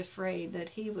have to be afraid, that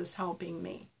he was helping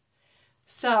me.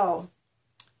 So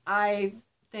I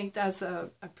think that's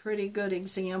a pretty good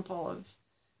example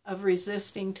of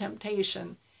resisting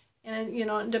temptation. And,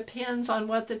 it depends on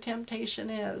what the temptation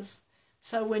is.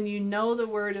 So when you know the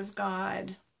Word of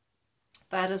God,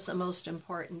 that is the most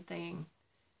important thing.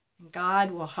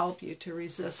 God will help you to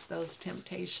resist those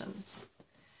temptations.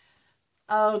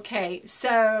 Okay,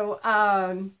 so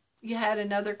you had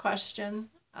another question.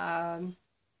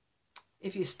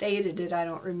 If you stated it, I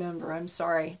don't remember. I'm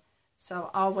sorry. So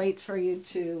I'll wait for you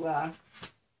to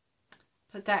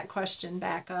put that question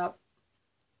back up.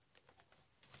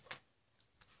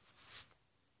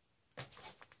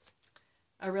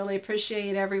 I really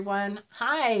appreciate everyone.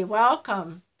 Hi,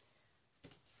 welcome.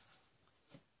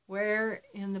 Where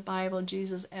in the Bible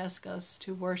Jesus asks us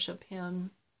to worship him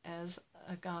as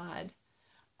a God?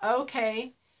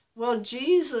 Okay, well,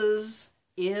 Jesus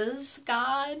is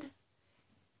God,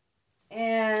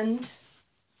 and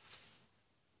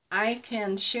I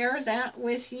can share that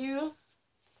with you.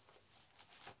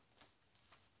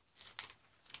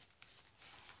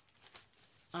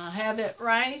 I have it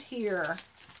right here.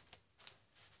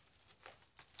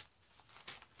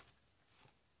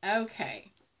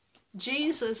 Okay.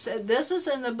 Jesus said, this is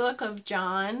in the book of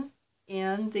John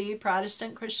in the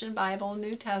Protestant Christian Bible,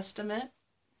 New Testament.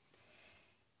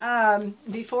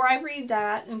 Before I read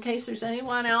that, in case there's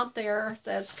anyone out there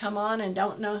that's come on and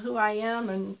don't know who I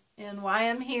am and why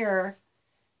I'm here,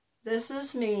 this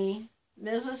is me,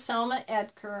 Mrs. Selma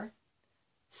Oetker,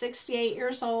 68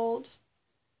 years old.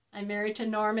 I'm married to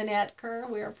Norman Oetker.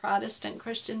 We are Protestant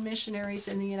Christian missionaries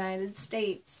in the United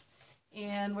States.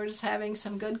 And we're just having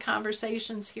some good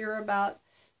conversations here about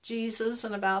Jesus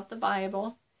and about the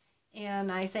Bible. And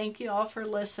I thank you all for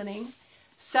listening.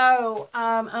 So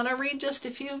I'm going to read just a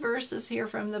few verses here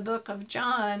from the book of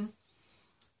John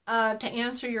to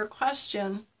answer your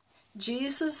question.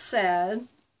 Jesus said,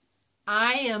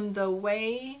 "I am the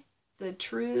way, the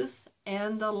truth,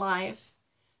 and the life.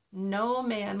 No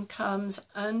man comes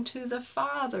unto the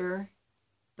Father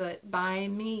but by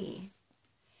me."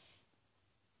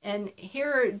 And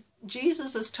here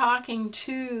Jesus is talking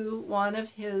to one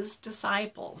of his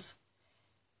disciples.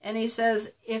 And he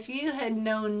says, if you had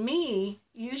known me,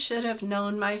 you should have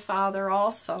known my Father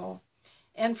also.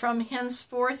 And from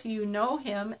henceforth you know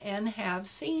him and have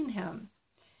seen him.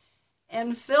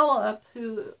 And Philip,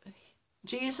 who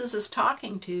Jesus is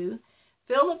talking to,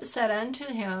 Philip said unto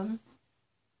him,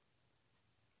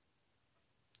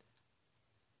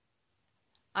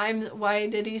 why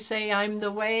did he say I'm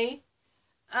the way?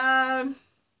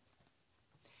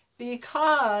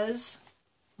 Because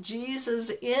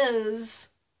Jesus is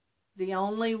the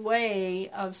only way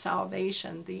of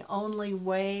salvation. The only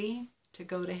way to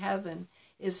go to heaven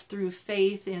is through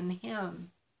faith in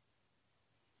him.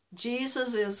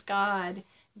 Jesus is God.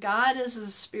 God is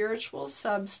a spiritual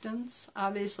substance.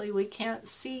 Obviously, we can't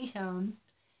see him.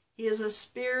 He is a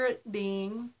spirit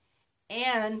being,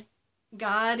 and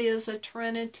God is a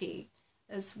Trinity.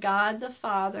 It's God the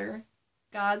Father,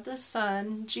 God the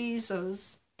Son,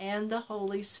 Jesus, and the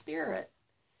Holy Spirit.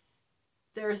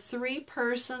 There are three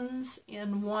persons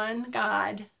in one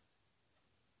God.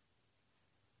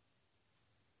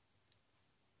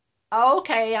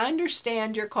 Okay, I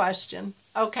understand your question.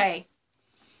 Okay.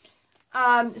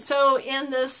 So in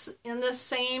this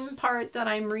same part that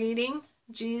I'm reading,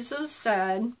 Jesus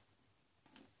said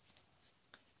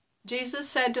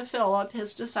to Philip,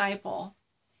 his disciple,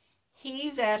 he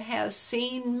that has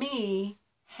seen me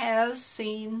has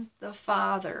seen the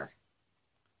Father.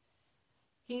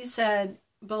 He said,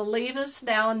 believest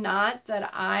thou not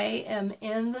that I am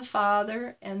in the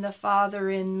Father, and the Father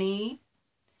in me?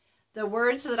 The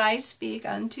words that I speak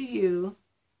unto you,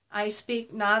 I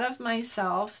speak not of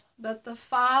myself, but the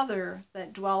Father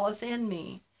that dwelleth in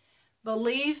me.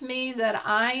 Believe me that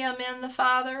I am in the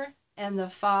Father, and the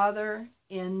Father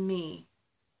in me.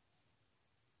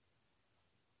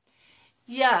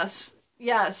 Yes,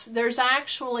 there's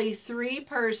actually three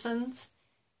persons,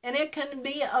 and it can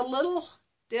be a little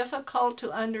difficult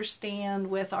to understand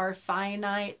with our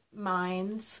finite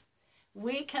minds.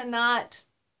 We cannot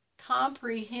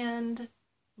comprehend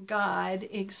God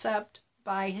except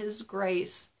by his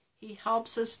grace. He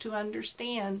helps us to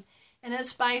understand, and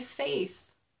it's by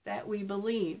faith that we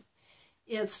believe.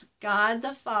 It's God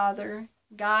the Father,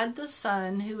 God the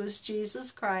Son, who is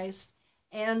Jesus Christ,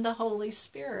 and the Holy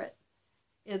Spirit.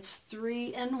 It's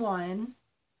three in one,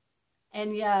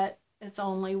 and yet it's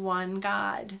only one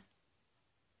God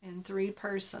in three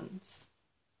persons.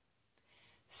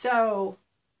 So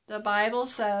the Bible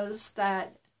says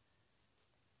that,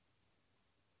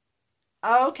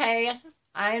 okay,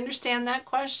 I understand that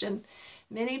question.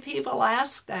 Many people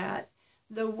ask that.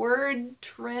 The word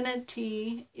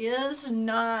Trinity is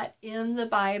not in the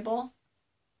Bible.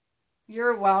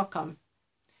 You're welcome.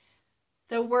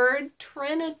 The word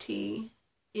Trinity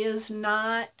is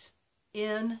not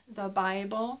in the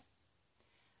Bible.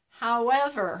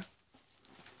 However,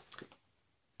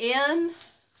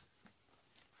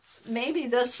 maybe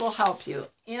this will help you.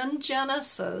 In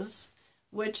Genesis,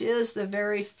 which is the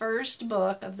very first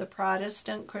book of the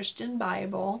Protestant Christian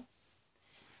Bible,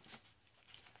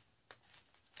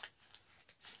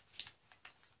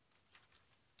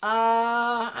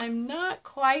 I'm not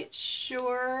quite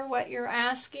sure what you're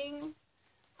asking.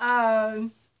 So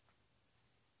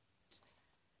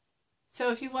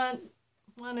if you want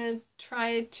to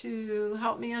try to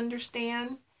help me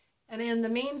understand, and in the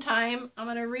meantime, I'm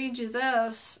going to read you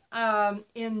this.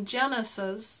 In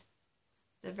Genesis,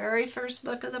 the very first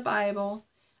book of the Bible,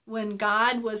 when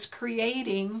God was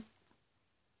creating...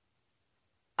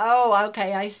 Oh,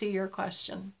 okay, I see your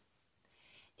question.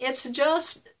 It's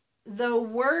just the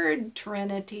word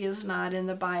Trinity is not in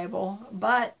the Bible,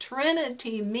 but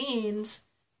Trinity means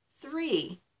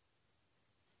three.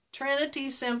 Trinity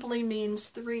simply means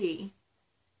three.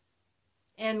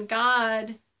 And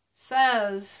God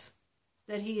says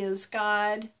that he is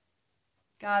God,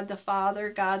 God the Father,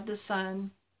 God the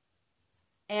Son,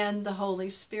 and the Holy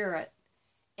Spirit.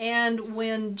 And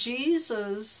when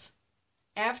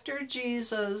after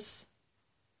Jesus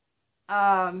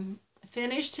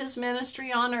finished his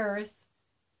ministry on earth,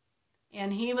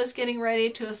 and he was getting ready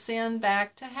to ascend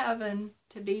back to heaven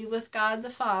to be with God the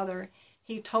Father,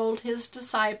 he told his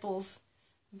disciples,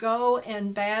 go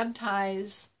and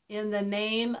baptize in the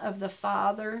name of the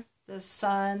Father, the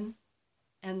Son,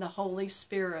 and the Holy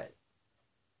Spirit.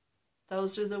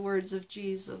 Those are the words of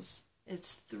Jesus.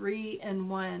 It's three in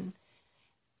one.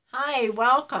 Hi,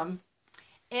 welcome.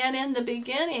 And in the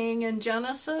beginning, in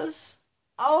Genesis,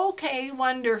 okay,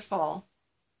 wonderful.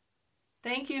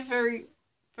 Thank you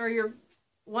for your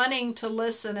wanting to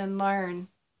listen and learn.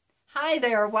 Hi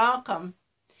there, welcome.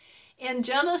 In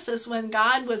Genesis, when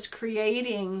God was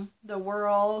creating the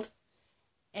world,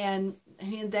 and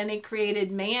then he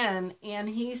created man, and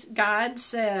God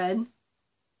said,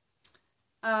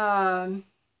 he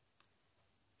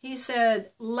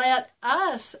said, let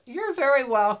us, you're very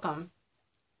welcome.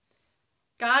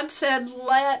 God said,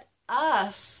 let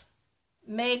us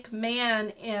make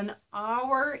man in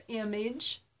our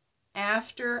image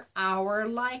after our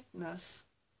likeness.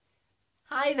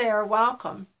 Hi there,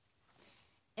 welcome.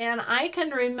 And I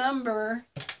can remember,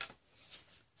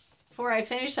 before I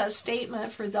finish that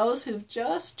statement, for those who've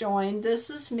just joined, this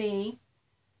is me.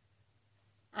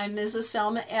 I'm Mrs.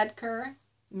 Selma Oetker,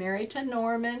 married to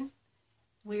Norman.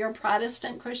 We are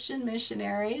Protestant Christian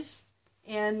missionaries.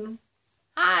 And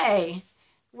hi,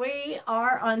 we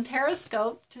are on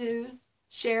Periscope to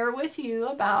share with you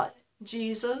about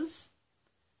Jesus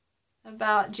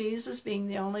being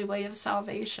the only way of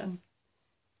salvation.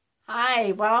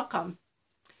 Hi, welcome.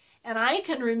 And I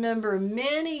can remember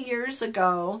many years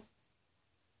ago,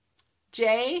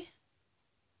 Jay,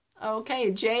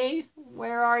 okay, Jay,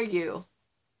 where are you?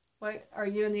 What, are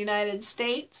you in the United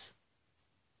States?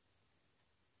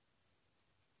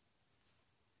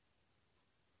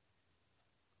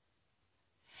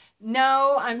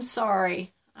 No, I'm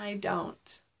sorry, I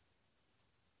don't.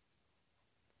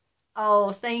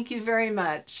 Oh, thank you very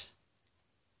much.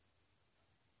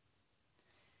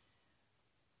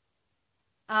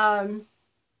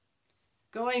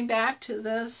 Going back to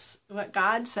this, what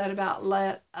God said about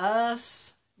let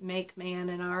us make man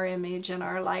in our image and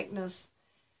our likeness.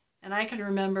 And I can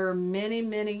remember many,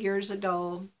 many years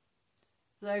ago,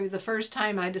 the first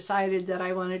time I decided that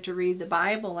I wanted to read the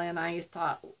Bible, and I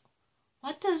thought,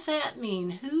 what does that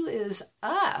mean? Who is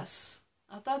us?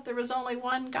 I thought there was only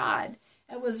one God.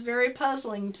 It was very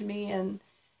puzzling to me, and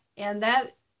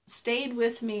that stayed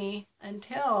with me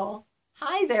until,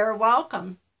 hi there,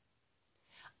 welcome.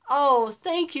 Oh,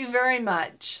 thank you very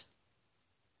much.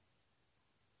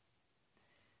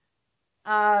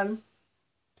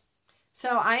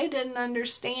 So I didn't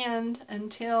understand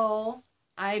until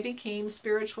I became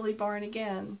spiritually born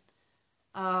again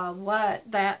what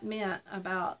that meant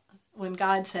about when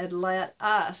God said, let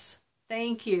us.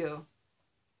 Thank you.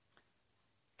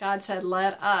 God said,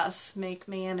 let us make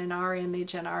man in our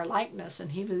image and our likeness.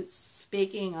 And he was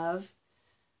speaking of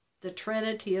the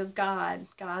Trinity of God,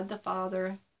 God the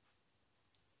Father,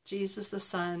 Jesus the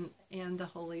Son, and the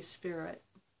Holy Spirit.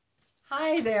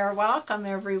 Hi there, welcome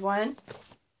everyone.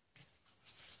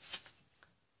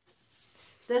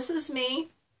 This is me,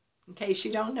 in case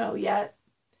you don't know yet.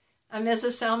 I'm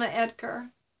Mrs. Selma Oetker,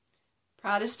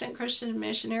 Protestant Christian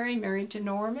missionary, married to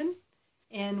Norman,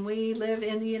 and we live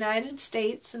in the United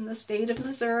States, in the state of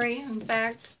Missouri. In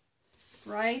fact,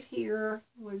 right here,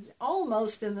 we're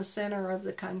almost in the center of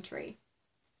the country.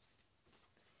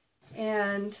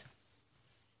 And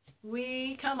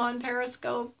we come on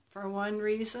Periscope for one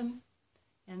reason,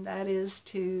 and that is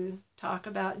to talk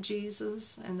about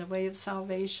Jesus and the way of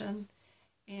salvation.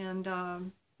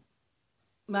 And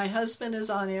my husband is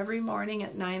on every morning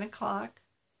at 9 o'clock.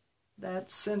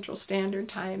 That's Central Standard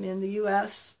Time in the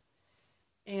U.S.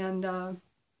 And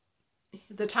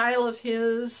the title of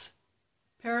his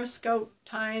Periscope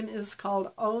time is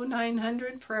called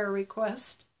 0900 Prayer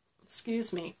Request.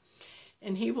 Excuse me.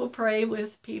 And he will pray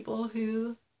with people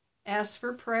who ask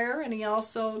for prayer, and he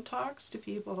also talks to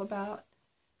people about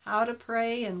how to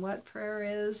pray and what prayer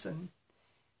is.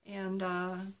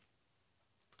 And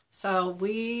so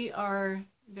we are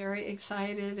very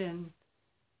excited and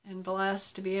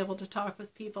blessed to be able to talk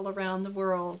with people around the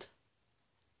world.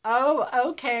 Oh,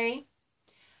 okay.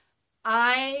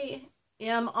 I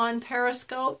am on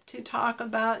Periscope to talk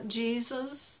about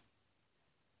Jesus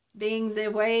being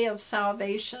the way of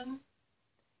salvation,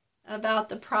 about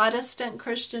the Protestant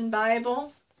Christian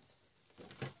Bible.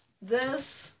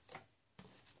 The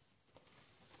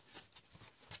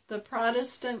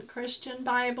Protestant Christian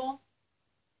Bible,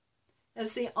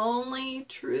 as the only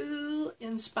true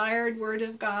inspired word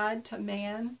of God to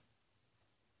man.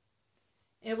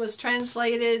 It was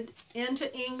translated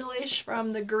into English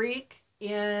from the Greek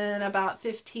in about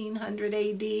 1500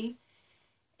 AD,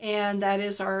 and that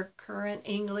is our current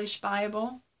English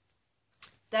Bible.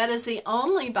 That is the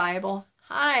only Bible.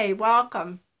 Hi,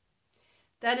 welcome.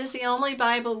 That is the only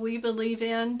Bible we believe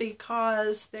in,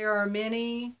 because there are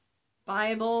many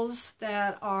Bibles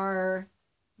that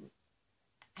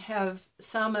have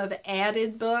some of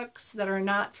added books that are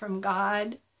not from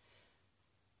God.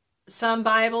 Some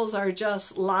Bibles are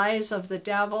just lies of the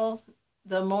devil.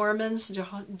 The Mormons,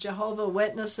 Jehovah's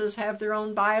Witnesses have their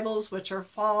own Bibles, which are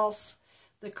false.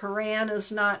 The Quran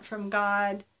is not from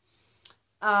God.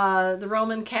 The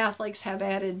Roman Catholics have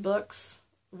added books,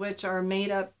 which are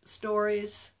made-up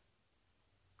stories.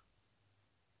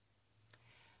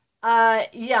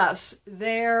 Yes,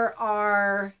 there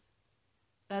are,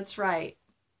 that's right.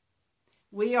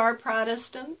 We are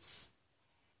Protestants.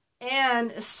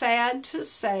 And sad to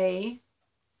say,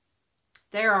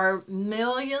 there are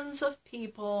millions of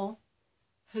people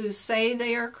who say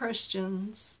they are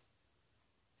Christians,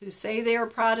 who say they are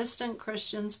Protestant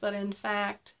Christians, but in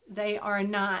fact, they are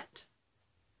not.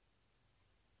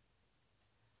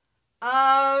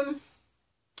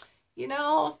 You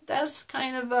know, that's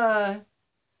kind of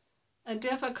a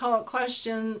difficult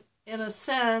question in a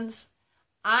sense.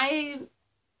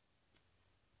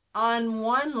 On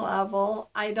one level,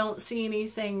 I don't see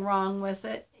anything wrong with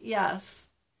it, yes.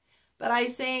 But I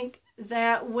think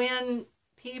that when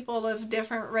people of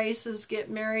different races get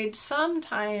married,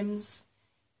 sometimes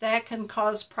that can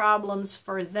cause problems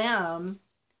for them.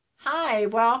 Hi,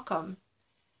 welcome.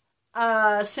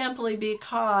 Simply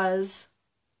because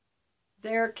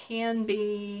there can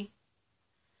be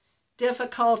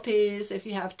difficulties if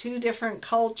you have two different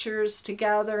cultures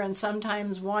together and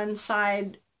sometimes one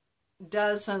side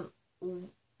doesn't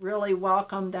really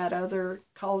welcome that other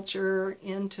culture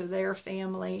into their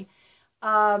family.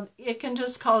 It can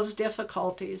just cause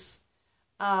difficulties.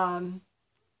 You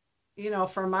know,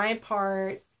 for my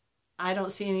part, I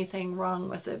don't see anything wrong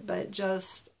with it, but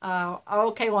just,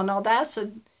 okay, well, no,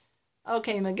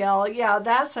 okay, Miguel, yeah,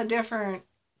 that's a different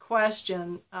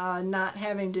question, not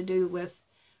having to do with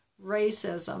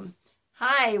racism.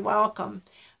 Hi, welcome.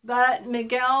 But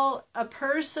Miguel, a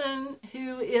person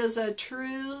who is a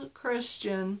true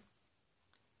Christian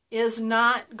is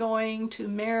not going to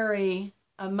marry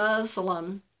a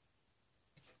Muslim.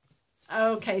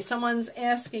 Okay, someone's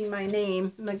asking my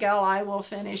name. Miguel, I will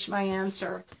finish my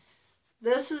answer.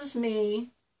 This is me,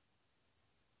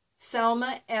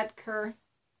 Selma Oetker.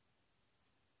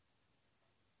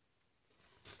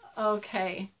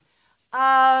 Okay.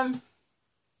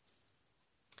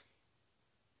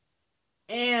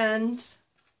 And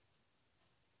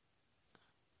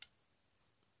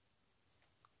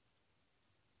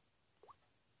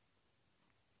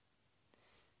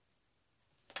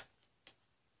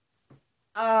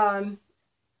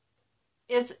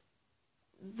it's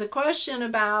the question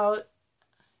about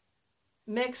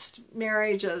mixed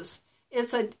marriages.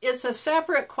 It's a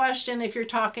separate question if you're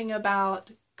talking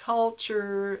about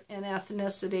culture and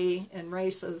ethnicity and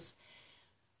races.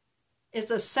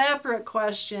 It's a separate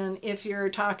question if you're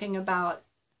talking about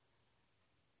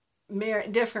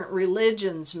different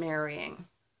religions marrying.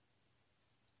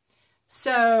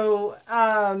 So,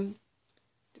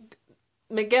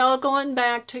 Miguel, going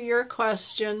back to your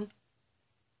question,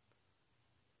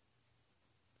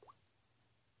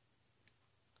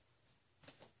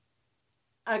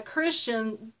 a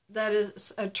Christian that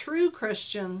is a true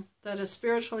Christian that is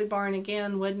spiritually born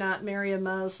again would not marry a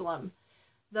Muslim.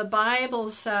 The Bible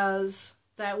says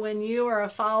that when you are a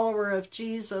follower of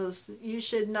Jesus, you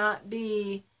should not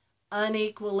be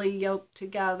unequally yoked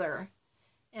together.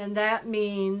 And that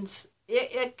means,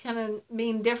 it can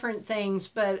mean different things,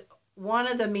 but one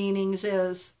of the meanings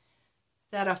is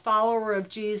that a follower of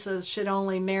Jesus should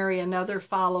only marry another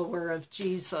follower of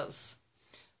Jesus.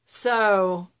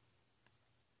 So,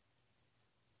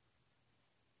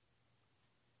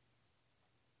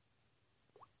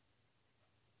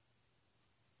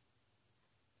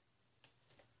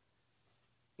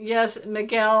 yes,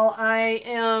 Miguel, I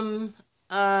am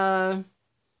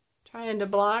trying to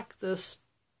block this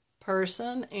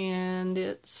person, and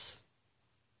it's,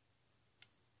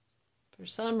 for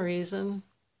some reason,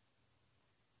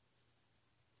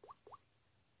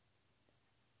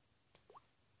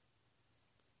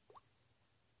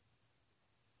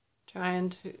 trying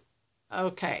to,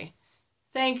 okay.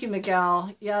 Thank you,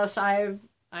 Miguel. Yes, I've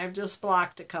just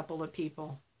blocked a couple of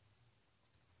people.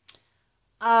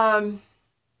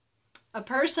 A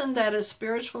person that is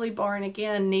spiritually born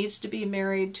again needs to be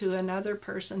married to another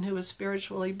person who is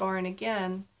spiritually born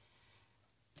again.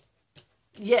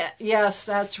 Yeah, yes,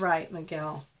 that's right,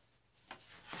 Miguel.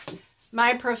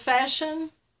 My profession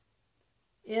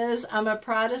is I'm a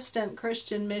Protestant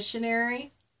Christian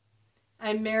missionary.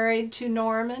 I'm married to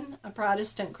Norman, a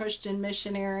Protestant Christian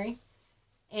missionary.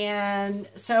 And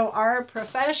so our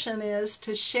profession is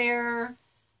to share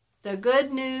the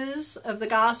good news of the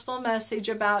gospel message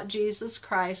about Jesus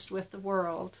Christ with the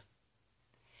world.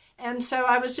 And so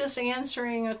I was just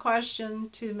answering a question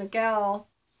to Miguel.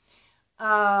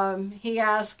 He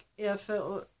asked if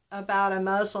about a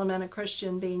Muslim and a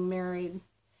Christian being married.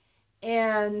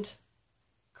 And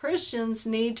Christians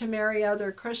need to marry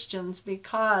other Christians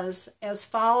because as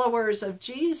followers of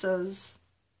Jesus,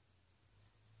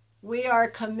 we are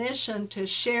commissioned to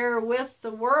share with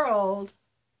the world,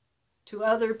 to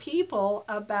other people,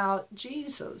 about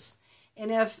Jesus.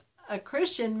 And if a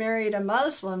Christian married a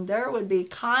Muslim, there would be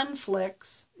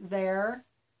conflicts there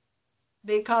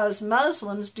because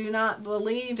Muslims do not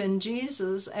believe in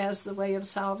Jesus as the way of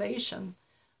salvation.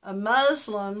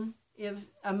 If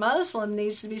a Muslim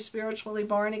needs to be spiritually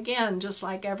born again, just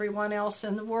like everyone else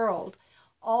in the world.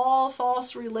 All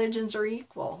false religions are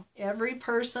equal. Every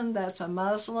person that's a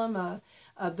Muslim, a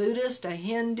Buddhist, a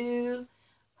Hindu,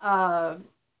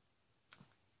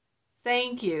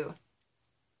 thank you.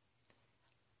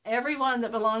 Everyone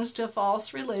that belongs to a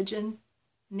false religion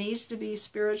needs to be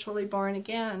spiritually born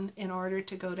again in order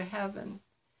to go to heaven.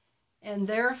 And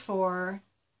therefore,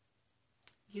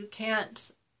 you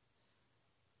can't...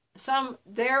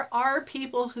 There are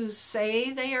people who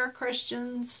say they are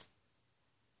Christians,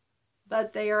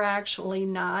 but they are actually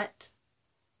not.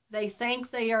 They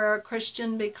think they are a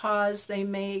Christian because they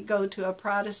may go to a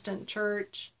Protestant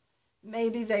church.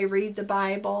 Maybe they read the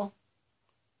Bible.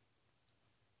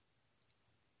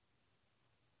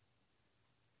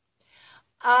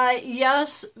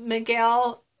 Yes,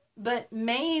 Miguel, but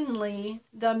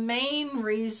the main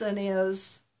reason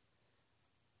is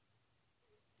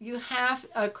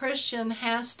a Christian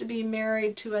has to be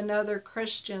married to another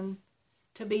Christian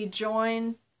to be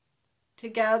joined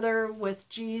together with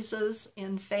Jesus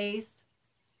in faith,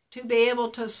 to be able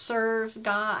to serve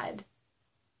God.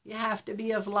 You have to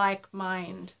be of like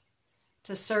mind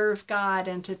to serve God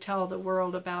and to tell the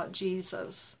world about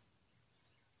Jesus.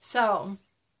 So,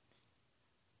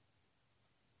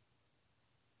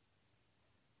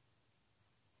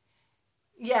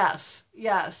 yes.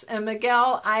 And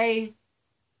Miguel, I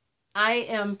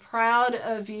am proud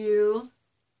of you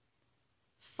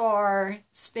for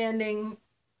spending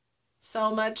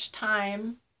so much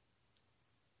time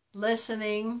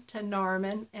listening to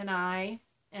Norman and I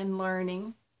and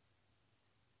learning.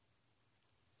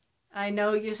 I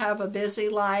know you have a busy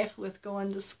life with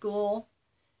going to school,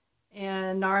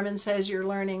 and Norman says you're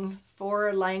learning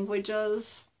 4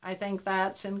 languages. I think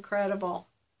that's incredible.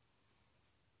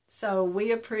 So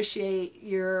we appreciate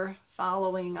your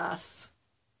following us.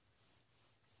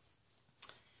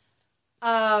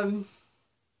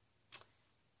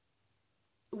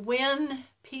 When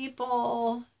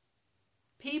people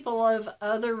of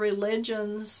other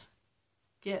religions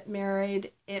get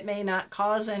married, it may not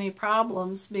cause any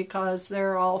problems because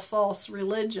they're all false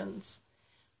religions.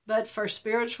 But for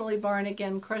spiritually born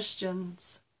again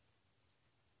Christians,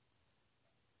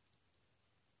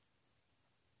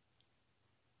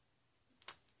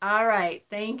 all right,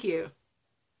 thank you.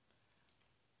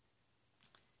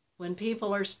 When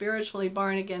people are spiritually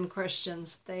born again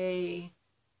Christians, they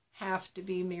have to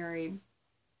be married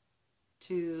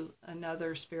to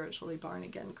another spiritually born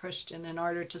again Christian in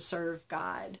order to serve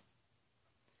God.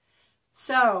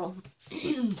 So,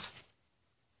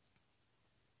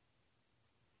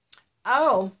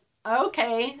 oh,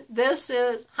 okay,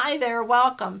 hi there,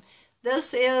 welcome.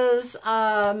 This is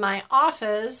my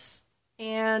office,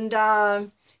 and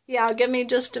yeah, give me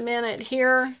just a minute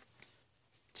here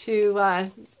to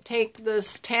take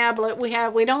this tablet. We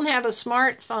don't have a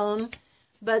smartphone,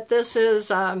 but this is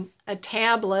a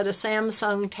tablet, a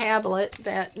Samsung tablet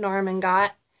that Norman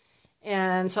got.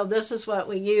 And so this is what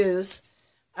we use.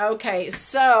 Okay,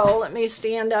 so let me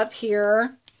stand up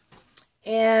here.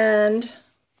 And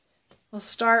we'll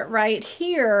start right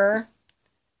here.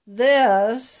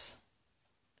 This,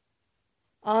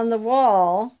 on the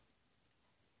wall,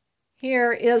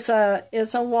 here is a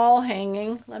wall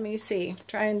hanging. Let me see,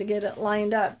 trying to get it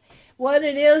lined up. What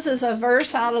it is a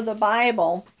verse out of the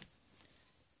Bible.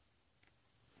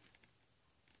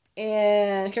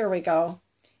 And here we go.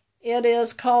 It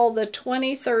is called the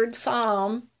 23rd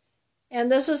Psalm.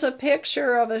 And this is a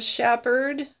picture of a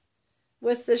shepherd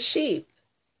with the sheep.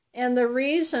 And the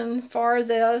reason for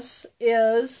this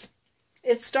is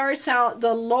it starts out,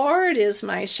 the Lord is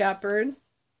my shepherd.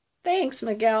 Thanks,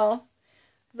 Miguel.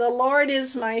 The Lord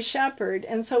is my shepherd.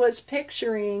 And so it's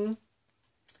picturing,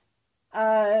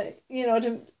 to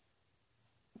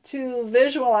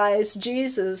visualize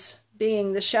Jesus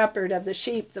being the shepherd of the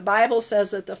sheep. The Bible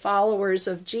says that the followers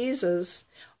of Jesus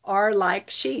are like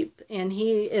sheep, and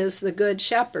he is the good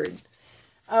shepherd.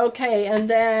 Okay, and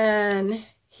then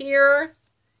here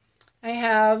I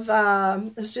have,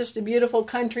 it's just a beautiful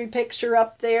country picture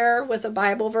up there with a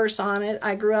Bible verse on it.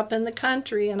 I grew up in the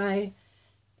country, and I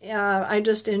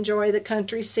just enjoy the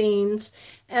country scenes.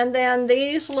 And then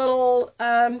these little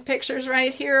pictures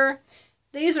right here,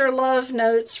 these are love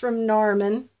notes from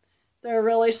Norman. They're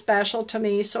really special to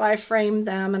me, so I framed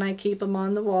them and I keep them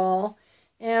on the wall.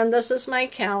 And this is my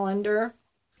calendar.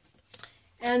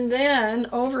 And then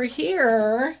over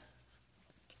here,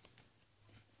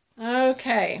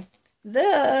 okay,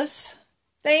 this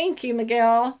Thank you,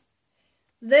 Miguel.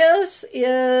 This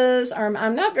is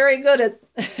I'm not very good at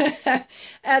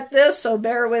at this, so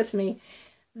bear with me.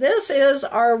 This is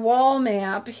our wall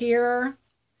map here,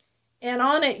 and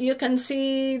on it you can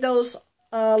see those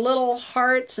little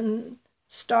hearts and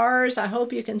stars. I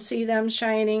hope you can see them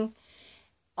shining.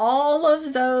 All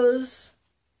of those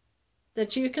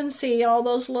that you can see, all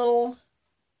those little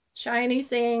shiny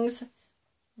things,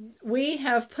 we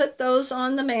have put those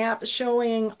on the map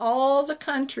showing all the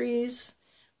countries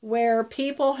where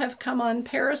people have come on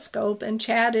Periscope and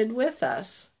chatted with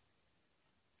us.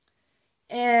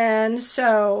 And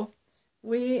so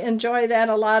we enjoy that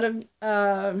a lot. Of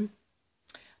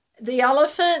the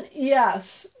elephant,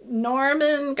 yes,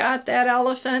 Norman got that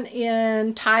elephant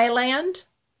in Thailand.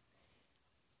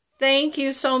 Thank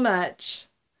you so much.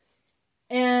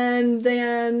 And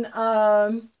then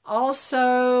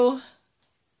also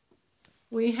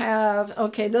we have,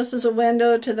 okay, this is a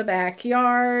window to the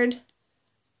backyard.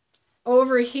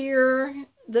 Over here,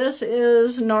 this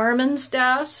is Norman's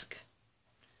desk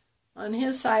on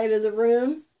his side of the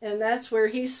room, and that's where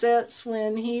he sits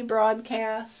when he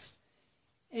broadcasts.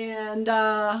 And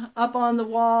up on the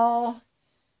wall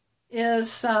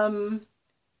is some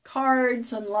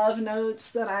cards and love notes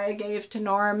that I gave to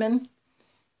Norman.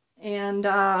 And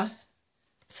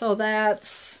so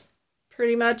that's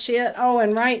pretty much it. Oh,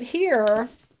 and right here,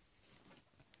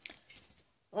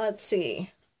 let's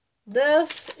see.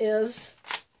 This is,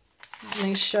 let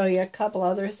me show you a couple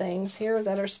other things here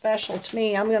that are special to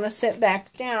me. I'm going to sit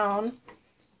back down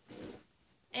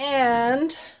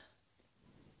and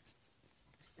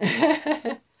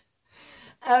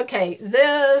okay,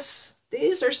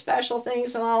 these are special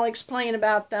things, and I'll explain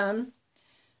about them.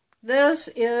 This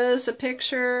is a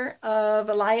picture of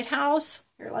a lighthouse.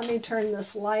 Here, let me turn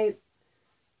this light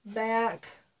back.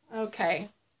 Okay.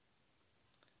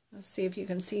 Let's see if you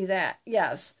can see that.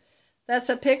 Yes. That's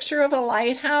a picture of a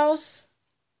lighthouse.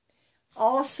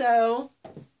 Also,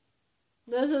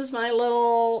 this is my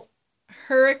little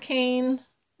hurricane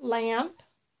lamp.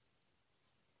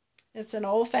 It's an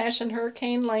old-fashioned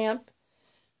hurricane lamp.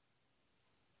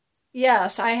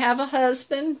 Yes, I have a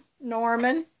husband,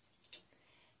 Norman.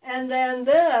 And then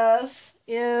this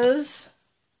is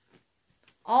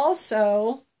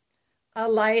also a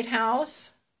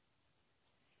lighthouse.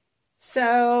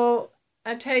 So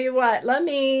I tell you what, let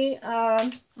me, I'm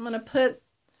going to put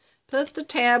the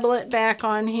tablet back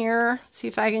on here, see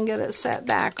if I can get it set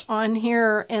back on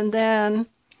here, and then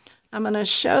I'm going to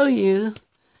show you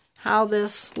how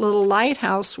this little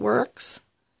lighthouse works.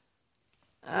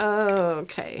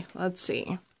 Okay, let's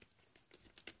see.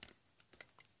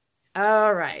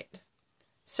 All right,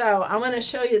 so I'm going to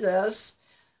show you this.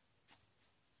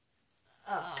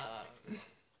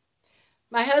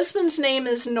 My husband's name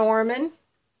is Norman.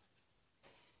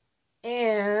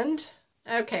 And,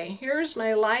 okay, here's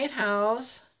my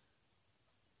lighthouse.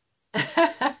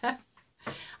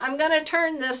 I'm going to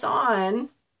turn this on.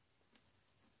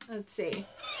 Let's see.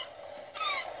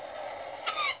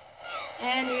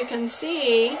 And you can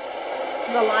see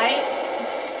the light.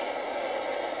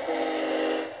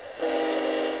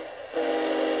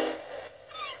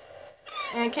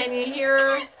 And can you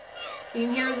hear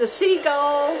the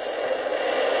seagulls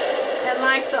and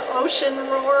like the ocean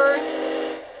roar.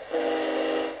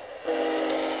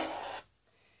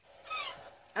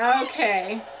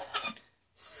 Okay,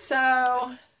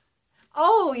 so,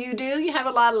 oh, you do? You have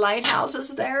a lot of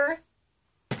lighthouses there?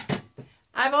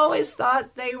 I've always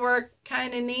thought they were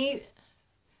kind of neat.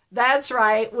 That's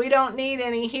right, we don't need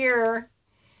any here.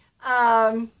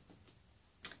 But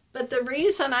the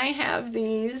reason I have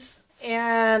these,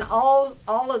 and all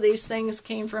of these things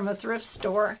came from a thrift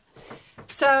store.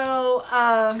 So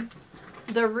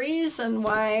the reason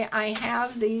why I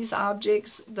have these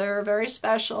objects, they're very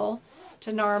special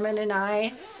to Norman and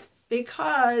I,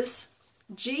 because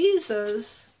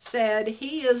Jesus said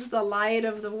he is the light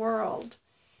of the world.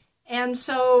 And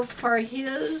so for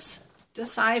his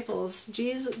disciples,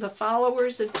 Jesus, the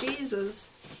followers of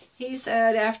Jesus, he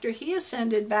said after he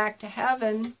ascended back to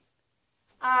heaven,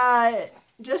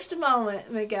 just a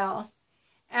moment, Miguel.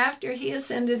 After he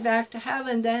ascended back to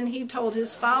heaven, then he told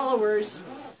his followers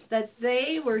that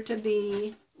they were to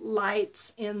be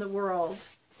lights in the world.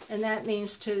 And that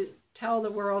means to tell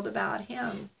the world about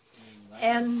him.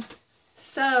 And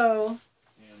so...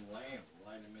 And Lamb,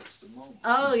 light amidst the Mong.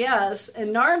 Oh, yes.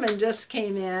 And Norman just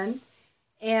came in,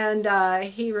 and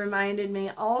he reminded me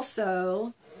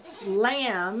also,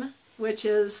 L.A.M, which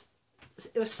is,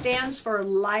 it stands for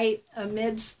light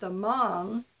amidst the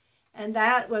Mong, and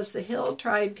that was the hill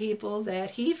tribe people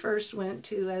that he first went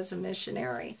to as a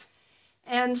missionary.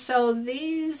 And so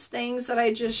these things that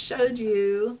I just showed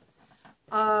you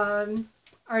are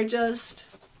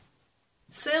just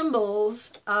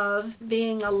symbols of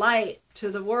being a light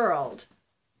to the world.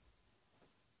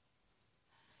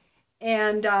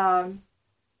 And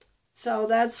so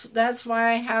that's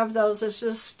why I have those. It's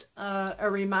just a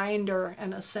reminder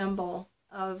and a symbol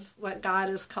of what God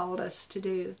has called us to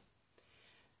do.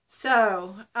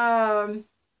 So the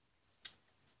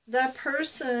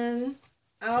person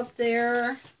out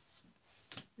there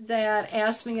that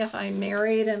asked me if I'm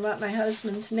married and what my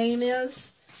husband's name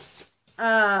is,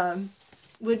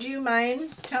 would you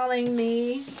mind telling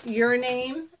me your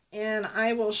name, and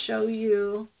I will show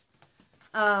you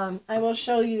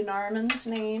Norman's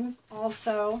name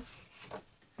also.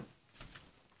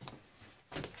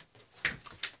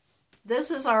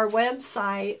 This is our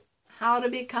website,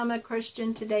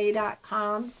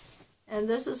 howtobecomeachristiantoday.com, and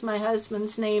this is my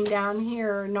husband's name down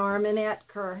here, Norman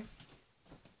Oetker.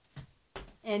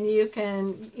 And you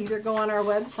can either go on our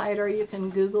website or you can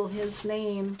Google his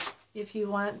name if you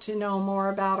want to know more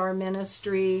about our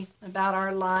ministry, about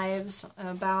our lives,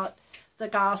 about the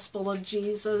gospel of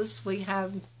Jesus. We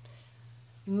have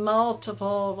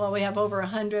we have over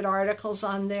 100 articles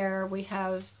on there. We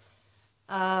have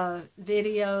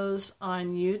videos on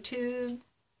YouTube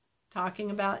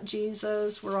talking about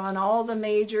Jesus. We're on all the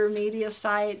major media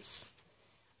sites.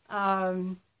 We're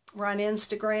on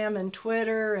Instagram and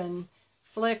Twitter and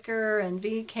Flickr and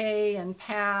VK and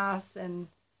Path and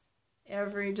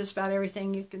just about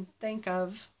everything you can think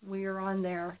of. We are on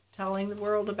there telling the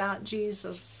world about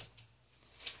Jesus.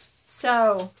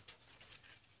 So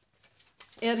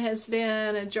it has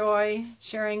been a joy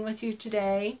sharing with you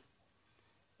today,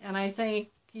 and I thank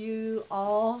you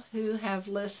all who have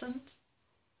listened.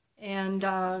 And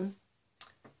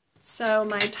so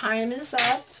my time is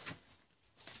up.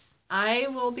 I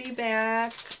will be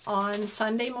back on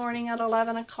Sunday morning at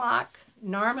 11 o'clock.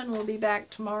 Norman will be back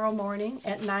tomorrow morning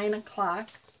at 9 o'clock.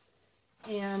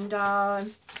 And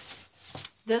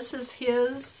this is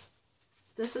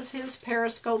his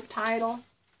Periscope title.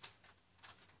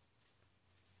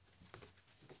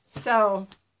 So,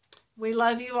 we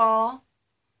love you all.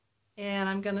 And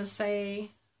I'm going to say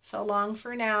so long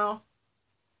for now.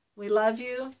 We love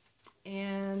you,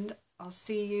 and I'll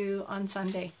see you on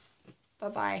Sunday.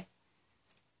 Bye-bye.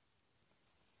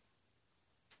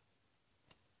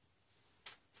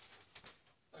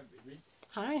 Hi, baby.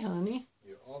 Hi, honey.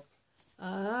 You up?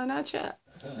 Not yet.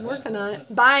 I'm working on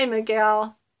it. Bye,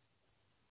 Miguel.